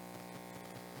disciple.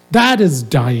 That is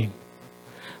dying,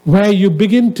 where you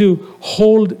begin to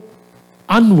hold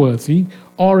unworthy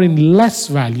or in less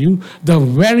value the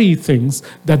very things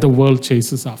that the world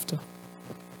chases after.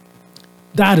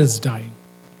 That is dying.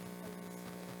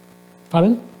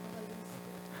 Pardon?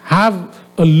 Have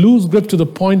a loose grip to the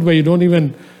point where you don't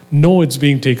even know it's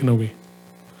being taken away.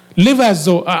 Live as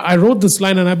though, I wrote this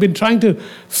line and I've been trying to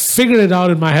figure it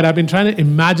out in my head. I've been trying to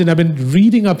imagine, I've been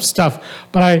reading up stuff,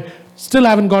 but I still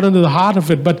haven't gotten to the heart of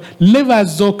it. But live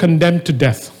as though condemned to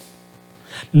death.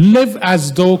 Live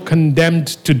as though condemned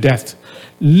to death.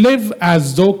 Live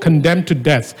as though condemned to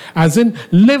death. As in,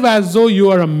 live as though you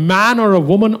are a man or a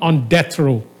woman on death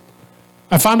row.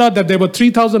 I found out that there were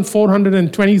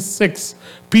 3,426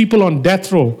 people on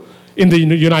death row in the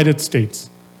United States.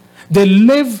 They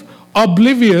live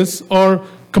oblivious or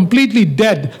completely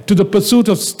dead to the pursuit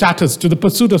of status, to the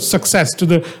pursuit of success, to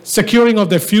the securing of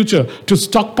their future, to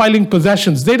stockpiling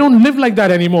possessions. They don't live like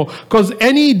that anymore, because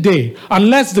any day,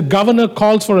 unless the governor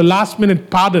calls for a last-minute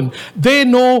pardon, they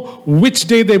know which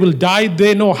day they will die,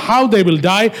 they know how they will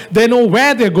die, they know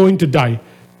where they're going to die.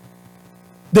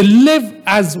 They live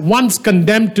as once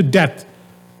condemned to death.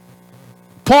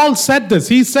 Paul said this.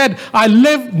 He said, I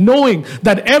live knowing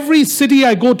that every city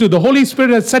I go to, the Holy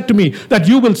Spirit has said to me that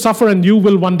you will suffer and you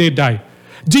will one day die.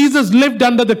 Jesus lived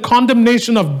under the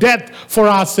condemnation of death for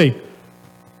our sake.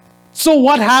 So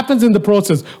what happens in the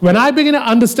process? When I begin to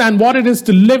understand what it is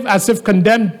to live as if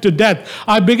condemned to death,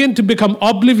 I begin to become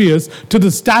oblivious to the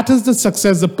status, the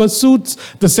success, the pursuits,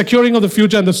 the securing of the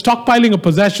future, and the stockpiling of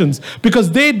possessions,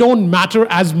 because they don't matter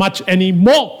as much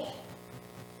anymore.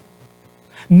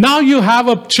 Now you have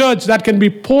a church that can be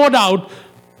poured out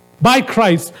by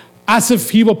Christ as if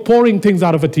he were pouring things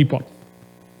out of a teapot.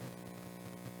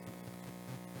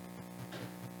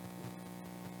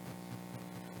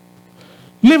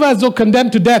 Live as though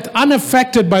condemned to death,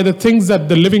 unaffected by the things that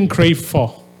the living crave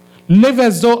for. Live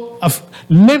as though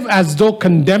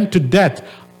condemned to death,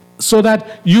 so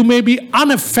that you may be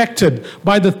unaffected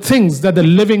by the things that the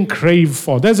living crave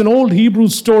for. There's an old Hebrew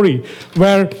story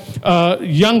where a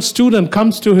young student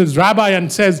comes to his rabbi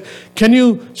and says, can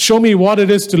you show me what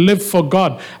it is to live for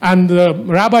God? And the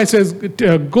rabbi says,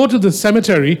 go to the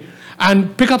cemetery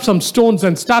and pick up some stones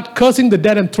and start cursing the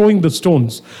dead and throwing the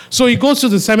stones. So he goes to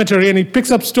the cemetery and he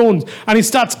picks up stones and he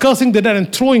starts cursing the dead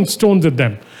and throwing stones at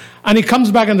them. And he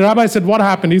comes back and the rabbi said, what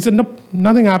happened? He said, nope,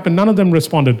 nothing happened. None of them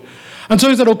responded. And so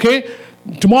he said, okay,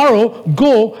 tomorrow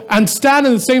go and stand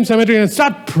in the same cemetery and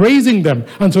start praising them.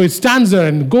 And so he stands there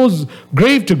and goes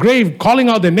grave to grave, calling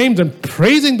out their names and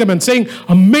praising them and saying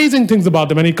amazing things about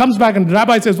them. And he comes back and the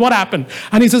rabbi says, what happened?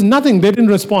 And he says, nothing, they didn't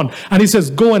respond. And he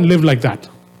says, go and live like that.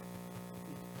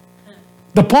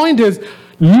 The point is,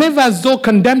 live as though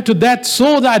condemned to death,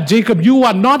 so that, Jacob, you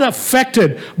are not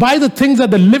affected by the things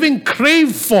that the living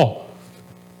crave for.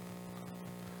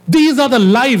 These are the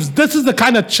lives. This is the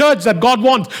kind of church that God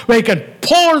wants, where he can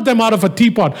pour them out of a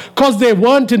teapot because they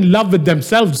weren't in love with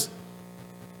themselves.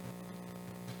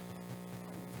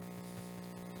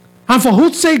 And for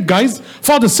whose sake, guys?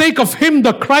 For the sake of him,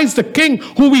 the Christ, the King,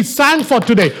 who we sang for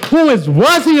today, who is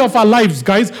worthy of our lives,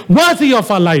 guys, worthy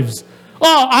of our lives.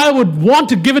 Oh, I would want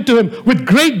to give it to him with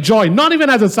great joy, not even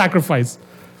as a sacrifice.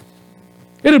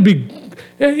 It would be,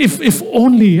 if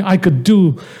only I could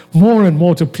do more and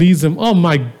more to please him. Oh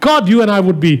my God, you and I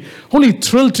would be only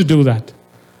thrilled to do that.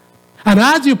 And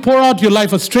as you pour out your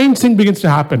life, a strange thing begins to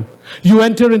happen. You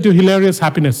enter into hilarious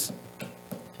happiness.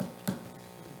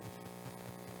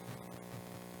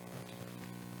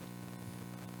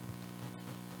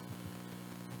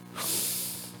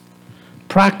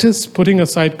 Practice putting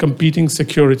aside competing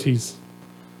securities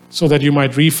so that you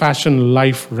might refashion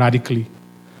life radically.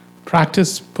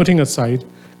 Practice putting aside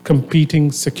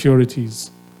competing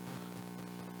securities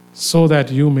so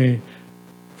that you may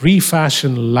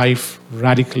refashion life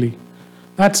radically.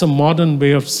 That's a modern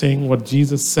way of saying what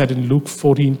Jesus said in Luke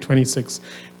 14:26.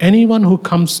 Anyone who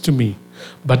comes to me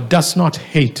but does not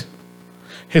hate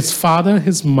his father,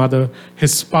 his mother,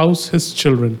 his spouse, his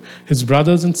children, his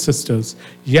brothers and sisters,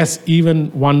 yes,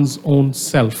 even one's own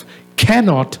self,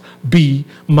 cannot be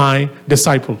my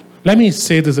disciple. Let me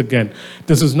say this again.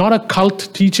 This is not a cult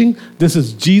teaching. This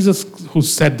is Jesus who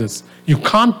said this. You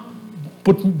can't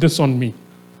put this on me.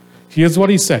 Here's what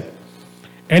he said.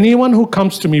 Anyone who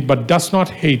comes to me but does not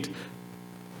hate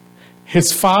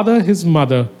his father, his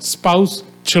mother, spouse,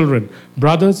 children,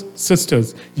 brothers,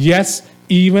 sisters, yes,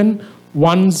 even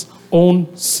one's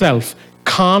own self,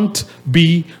 can't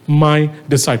be my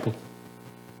disciple.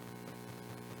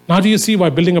 Now do you see why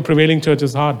building a prevailing church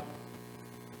is hard?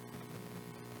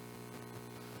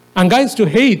 And guys, to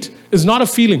hate is not a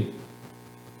feeling.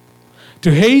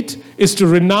 To hate is to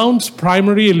renounce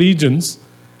primary allegiance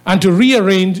and to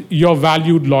rearrange your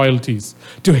valued loyalties.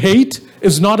 To hate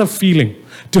is not a feeling.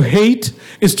 To hate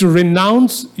is to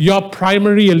renounce your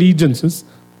primary allegiances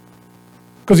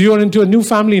because you are into a new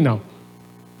family now.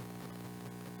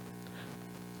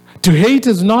 To hate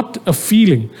is not a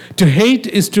feeling. To hate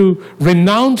is to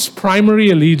renounce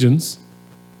primary allegiance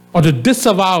or to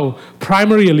disavow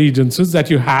primary allegiances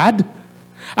that you had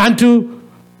and to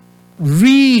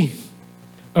rearrange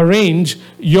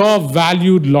your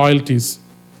valued loyalties.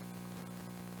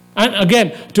 And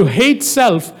again, to hate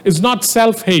self is not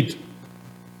self-hate.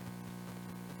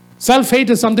 Self-hate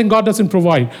is something God doesn't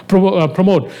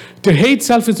promote. To hate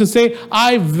self is to say,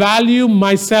 I value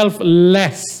myself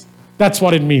less. That's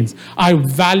what it means. I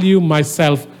value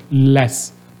myself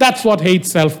less. That's what hate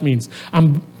self means.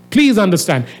 And please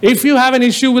understand, if you have an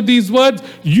issue with these words,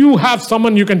 you have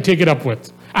someone you can take it up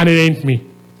with. And it ain't me.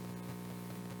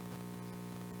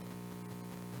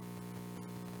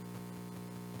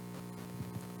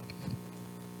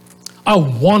 I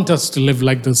want us to live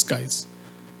like this, guys.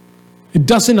 It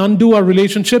doesn't undo our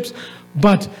relationships,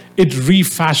 but it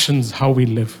refashions how we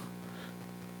live.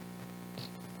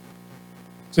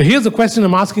 So here's the question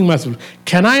I'm asking myself.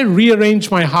 Can I rearrange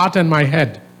my heart and my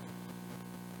head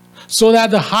so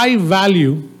that the high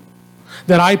value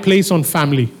that I place on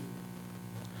family,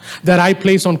 that I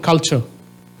place on culture,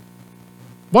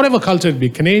 whatever culture it be,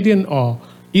 Canadian or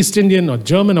East Indian or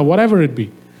German or whatever it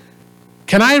be,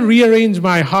 can I rearrange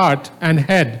my heart and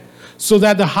head so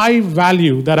that the high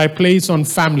value that I place on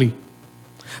family,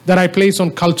 that I place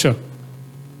on culture,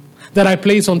 that I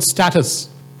place on status,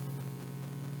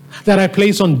 that I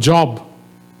place on job,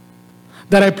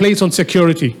 that I place on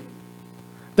security,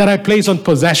 that I place on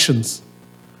possessions,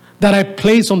 that I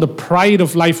place on the pride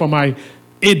of life or my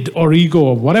id or ego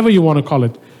or whatever you want to call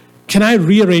it, can I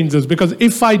rearrange this? Because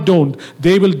if I don't,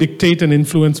 they will dictate and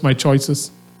influence my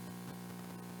choices.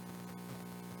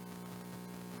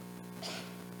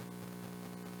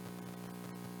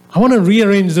 I want to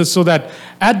rearrange this so that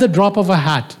at the drop of a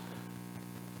hat,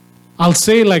 I'll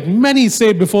say like many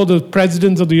say before the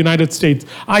presidents of the United States,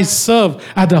 I serve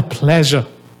at the pleasure.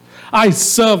 I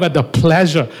serve at the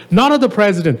pleasure, not of the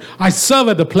president. I serve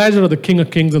at the pleasure of the King of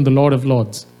Kings and the Lord of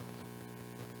Lords,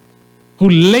 who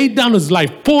laid down his life,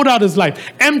 poured out his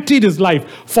life, emptied his life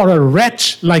for a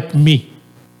wretch like me.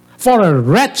 For a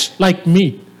wretch like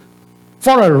me.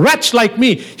 For a wretch like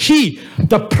me, he,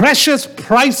 the precious,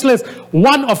 priceless,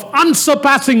 one of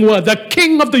unsurpassing worth, the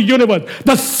King of the universe,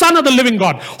 the Son of the living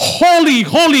God, holy,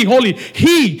 holy, holy,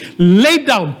 he laid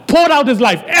down, poured out his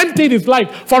life, emptied his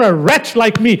life for a wretch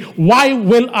like me. Why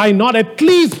will I not at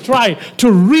least try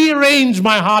to rearrange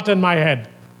my heart and my head?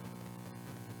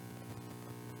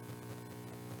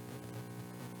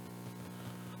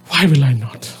 Why will I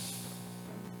not?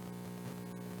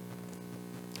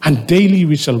 And daily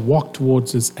we shall walk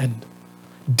towards his end.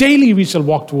 Daily we shall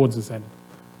walk towards his end.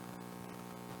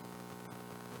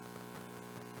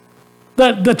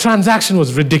 The transaction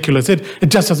was ridiculous. It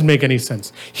just doesn't make any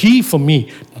sense. He, for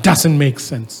me, doesn't make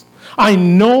sense. I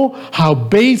know how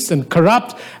base and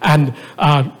corrupt and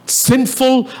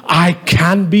sinful I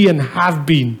can be and have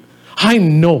been. I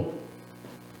know.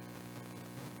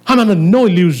 I'm under no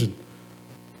illusion.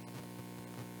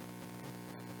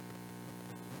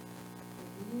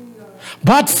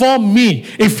 But for me,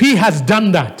 if he has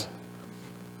done that,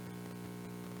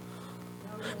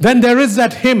 then there is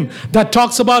that hymn that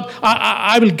talks about,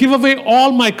 I will give away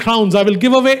all my crowns. I will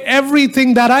give away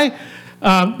everything that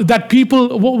that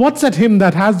people, what's that hymn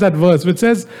that has that verse which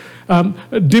says,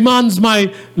 demands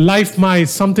my life, my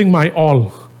something, my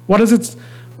all. What is it?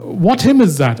 What hymn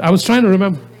is that? I was trying to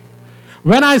remember.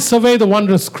 When I survey the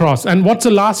wondrous cross. And what's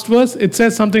the last verse? It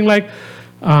says something like,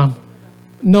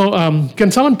 can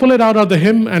someone pull it out of the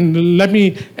hymn and let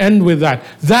me end with that?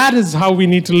 That is how we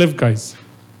need to live, guys.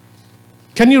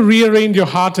 Can you rearrange your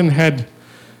heart and head?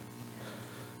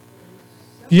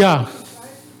 Yeah.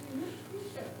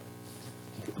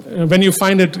 When you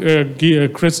find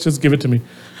it, Chris, just give it to me.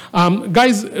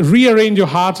 Guys, rearrange your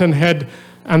heart and head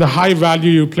and the high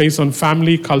value you place on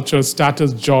family, culture,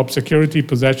 status, job, security,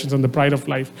 possessions, and the pride of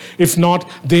life. If not,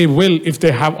 they will, if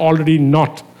they have already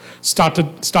not, start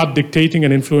dictating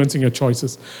and influencing your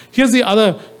choices. Here's the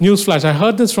other news flash. I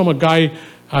heard this from a guy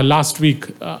last week.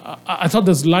 I thought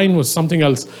this line was something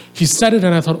else. He said it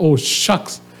and I thought, oh,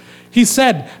 shucks. He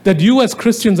said that you as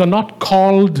Christians are not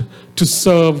called to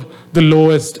serve the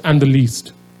lowest and the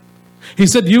least. He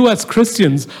said you as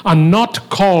Christians are not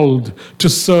called to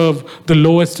serve the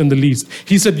lowest and the least.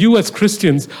 He said you as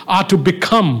Christians are to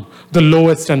become the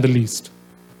lowest and the least.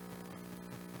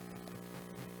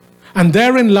 And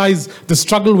therein lies the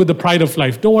struggle with the pride of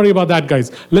life. Don't worry about that,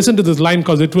 guys. Listen to this line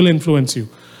because it will influence you.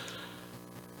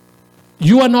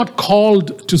 You are not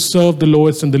called to serve the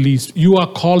lowest and the least. You are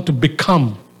called to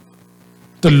become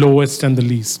the lowest and the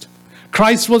least.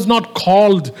 Christ was not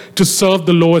called to serve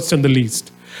the lowest and the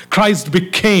least. Christ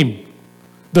became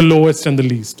the lowest and the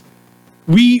least.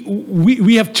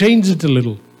 We have changed it a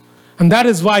little. And that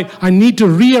is why I need to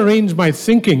rearrange my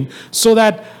thinking so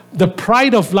that the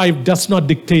pride of life does not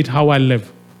dictate how I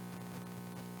live.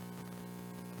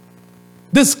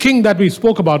 This king that we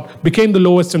spoke about became the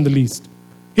lowest and the least.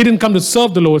 He didn't come to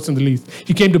serve the lowest and the least.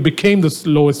 He came to become the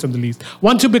lowest and the least.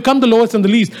 Once you become the lowest and the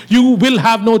least, you will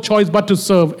have no choice but to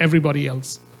serve everybody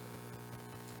else.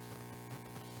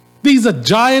 These are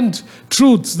giant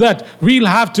truths that we'll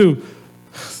have to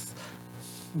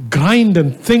grind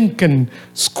and think and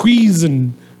squeeze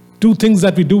and do things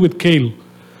that we do with kale.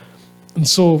 And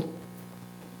so,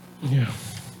 yeah,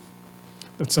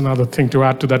 that's another thing to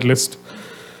add to that list.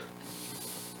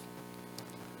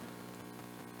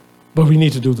 But we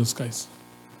need to do this, guys.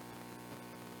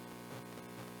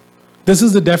 This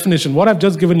is the definition. What I've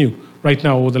just given you right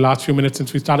now over the last few minutes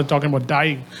since we started talking about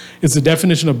dying is the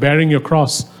definition of bearing your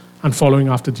cross and following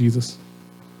after Jesus.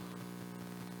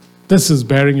 This is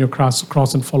bearing your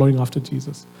cross and following after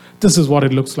Jesus. This is what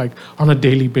it looks like on a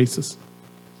daily basis.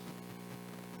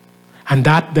 And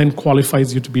that then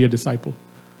qualifies you to be a disciple.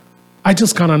 I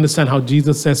just can't understand how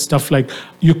Jesus says stuff like,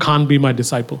 you can't be my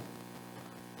disciple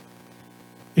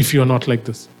if you're not like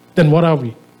this. Then what are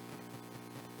we?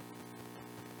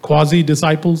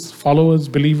 Quasi-disciples, followers,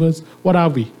 believers? What are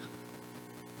we?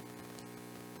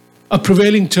 A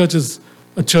prevailing church is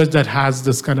a church that has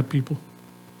this kind of people.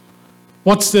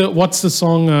 What's the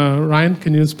song, Ryan?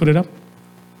 Can you just put it up?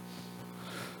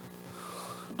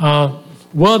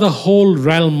 Were the whole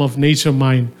realm of nature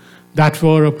mine, that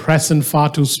were a present far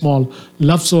too small,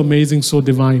 love so amazing, so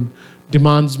divine,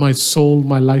 demands my soul,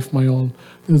 my life, my all.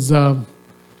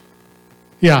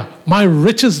 My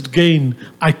richest gain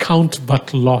I count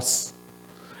but loss,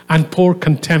 and pour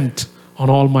contempt on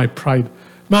all my pride.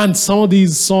 Man, some of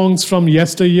these songs from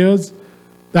yesteryears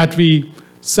that we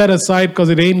set aside because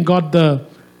it ain't got the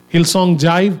Hillsong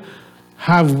jive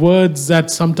have words that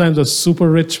sometimes are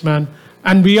super rich, man.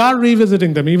 And we are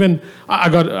revisiting them. Even,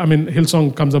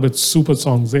 Hillsong comes up with super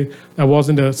songs. There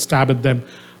wasn't a stab at them.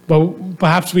 But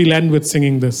perhaps we'll end with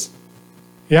singing this.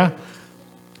 Yeah?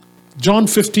 John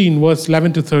 15, verse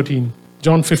 11 to 13.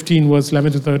 John 15, verse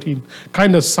 11 to 13.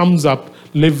 Kind of sums up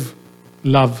live,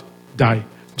 love, die.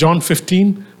 John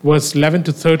 15, verse 11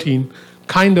 to 13.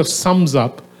 Kind of sums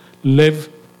up live,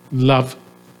 love,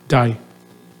 die.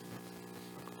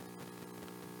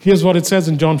 Here's what it says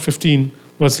in John 15,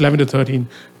 verse 11 to 13.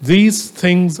 These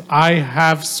things I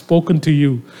have spoken to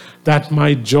you, that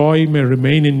my joy may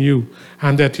remain in you,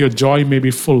 and that your joy may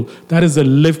be full. That is the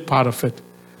live part of it.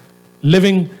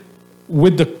 Living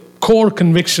with the core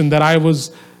conviction that I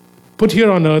was put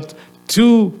here on earth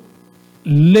to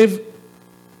live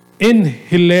in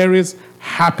hilarious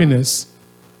happiness,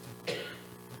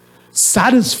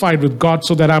 satisfied with God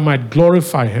so that I might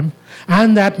glorify Him,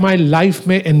 and that my life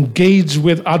may engage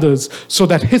with others so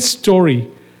that His story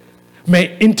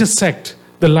may intersect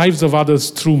the lives of others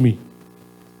through me.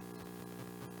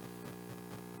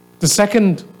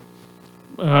 The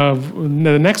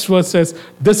next verse says,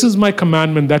 this is my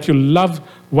commandment, that you love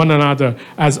one another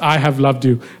as I have loved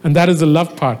you. And that is the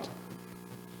love part.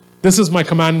 This is my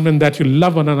commandment, that you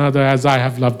love one another as I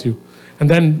have loved you. And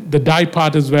then the die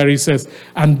part is where he says,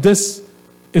 and this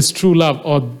is true love,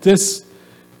 or this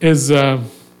is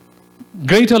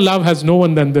greater love has no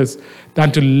one than this,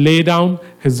 than to lay down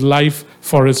his life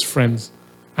for his friends.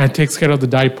 And takes care of the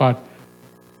die part.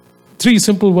 3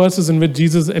 simple verses in which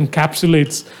Jesus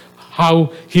encapsulates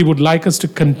how he would like us to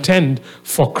contend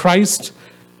for Christ,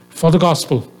 for the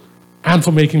gospel, and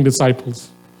for making disciples.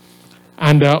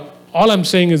 And all I'm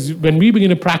saying is when we begin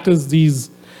to practice these,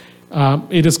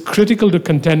 it is critical to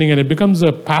contending, and it becomes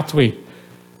a pathway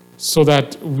so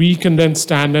that we can then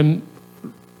stand and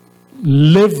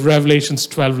live Revelations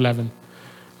 12:11.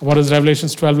 What does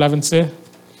Revelations 12:11 say?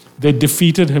 They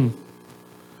defeated him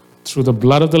through the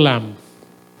blood of the Lamb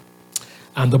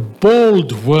and the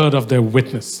bold word of their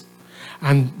witness.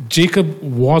 And Jacob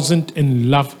wasn't in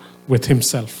love with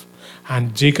himself.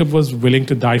 And Jacob was willing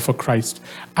to die for Christ.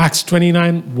 Acts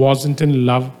 29 wasn't in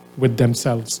love with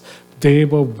themselves. They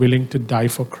were willing to die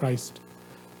for Christ.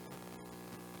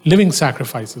 Living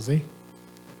sacrifices, eh?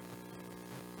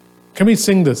 Can we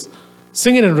sing this?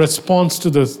 Sing it in response to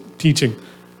the teaching.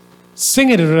 Sing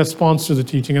it in response to the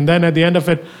teaching. And then at the end of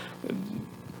it,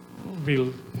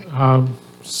 we'll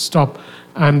stop.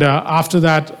 And after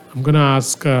that, I'm going to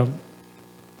ask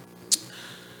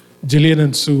Jillian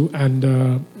and Sue and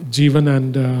Jeevan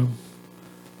and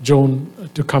Joan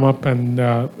to come up. And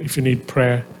if you need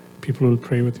prayer, people will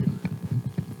pray with you.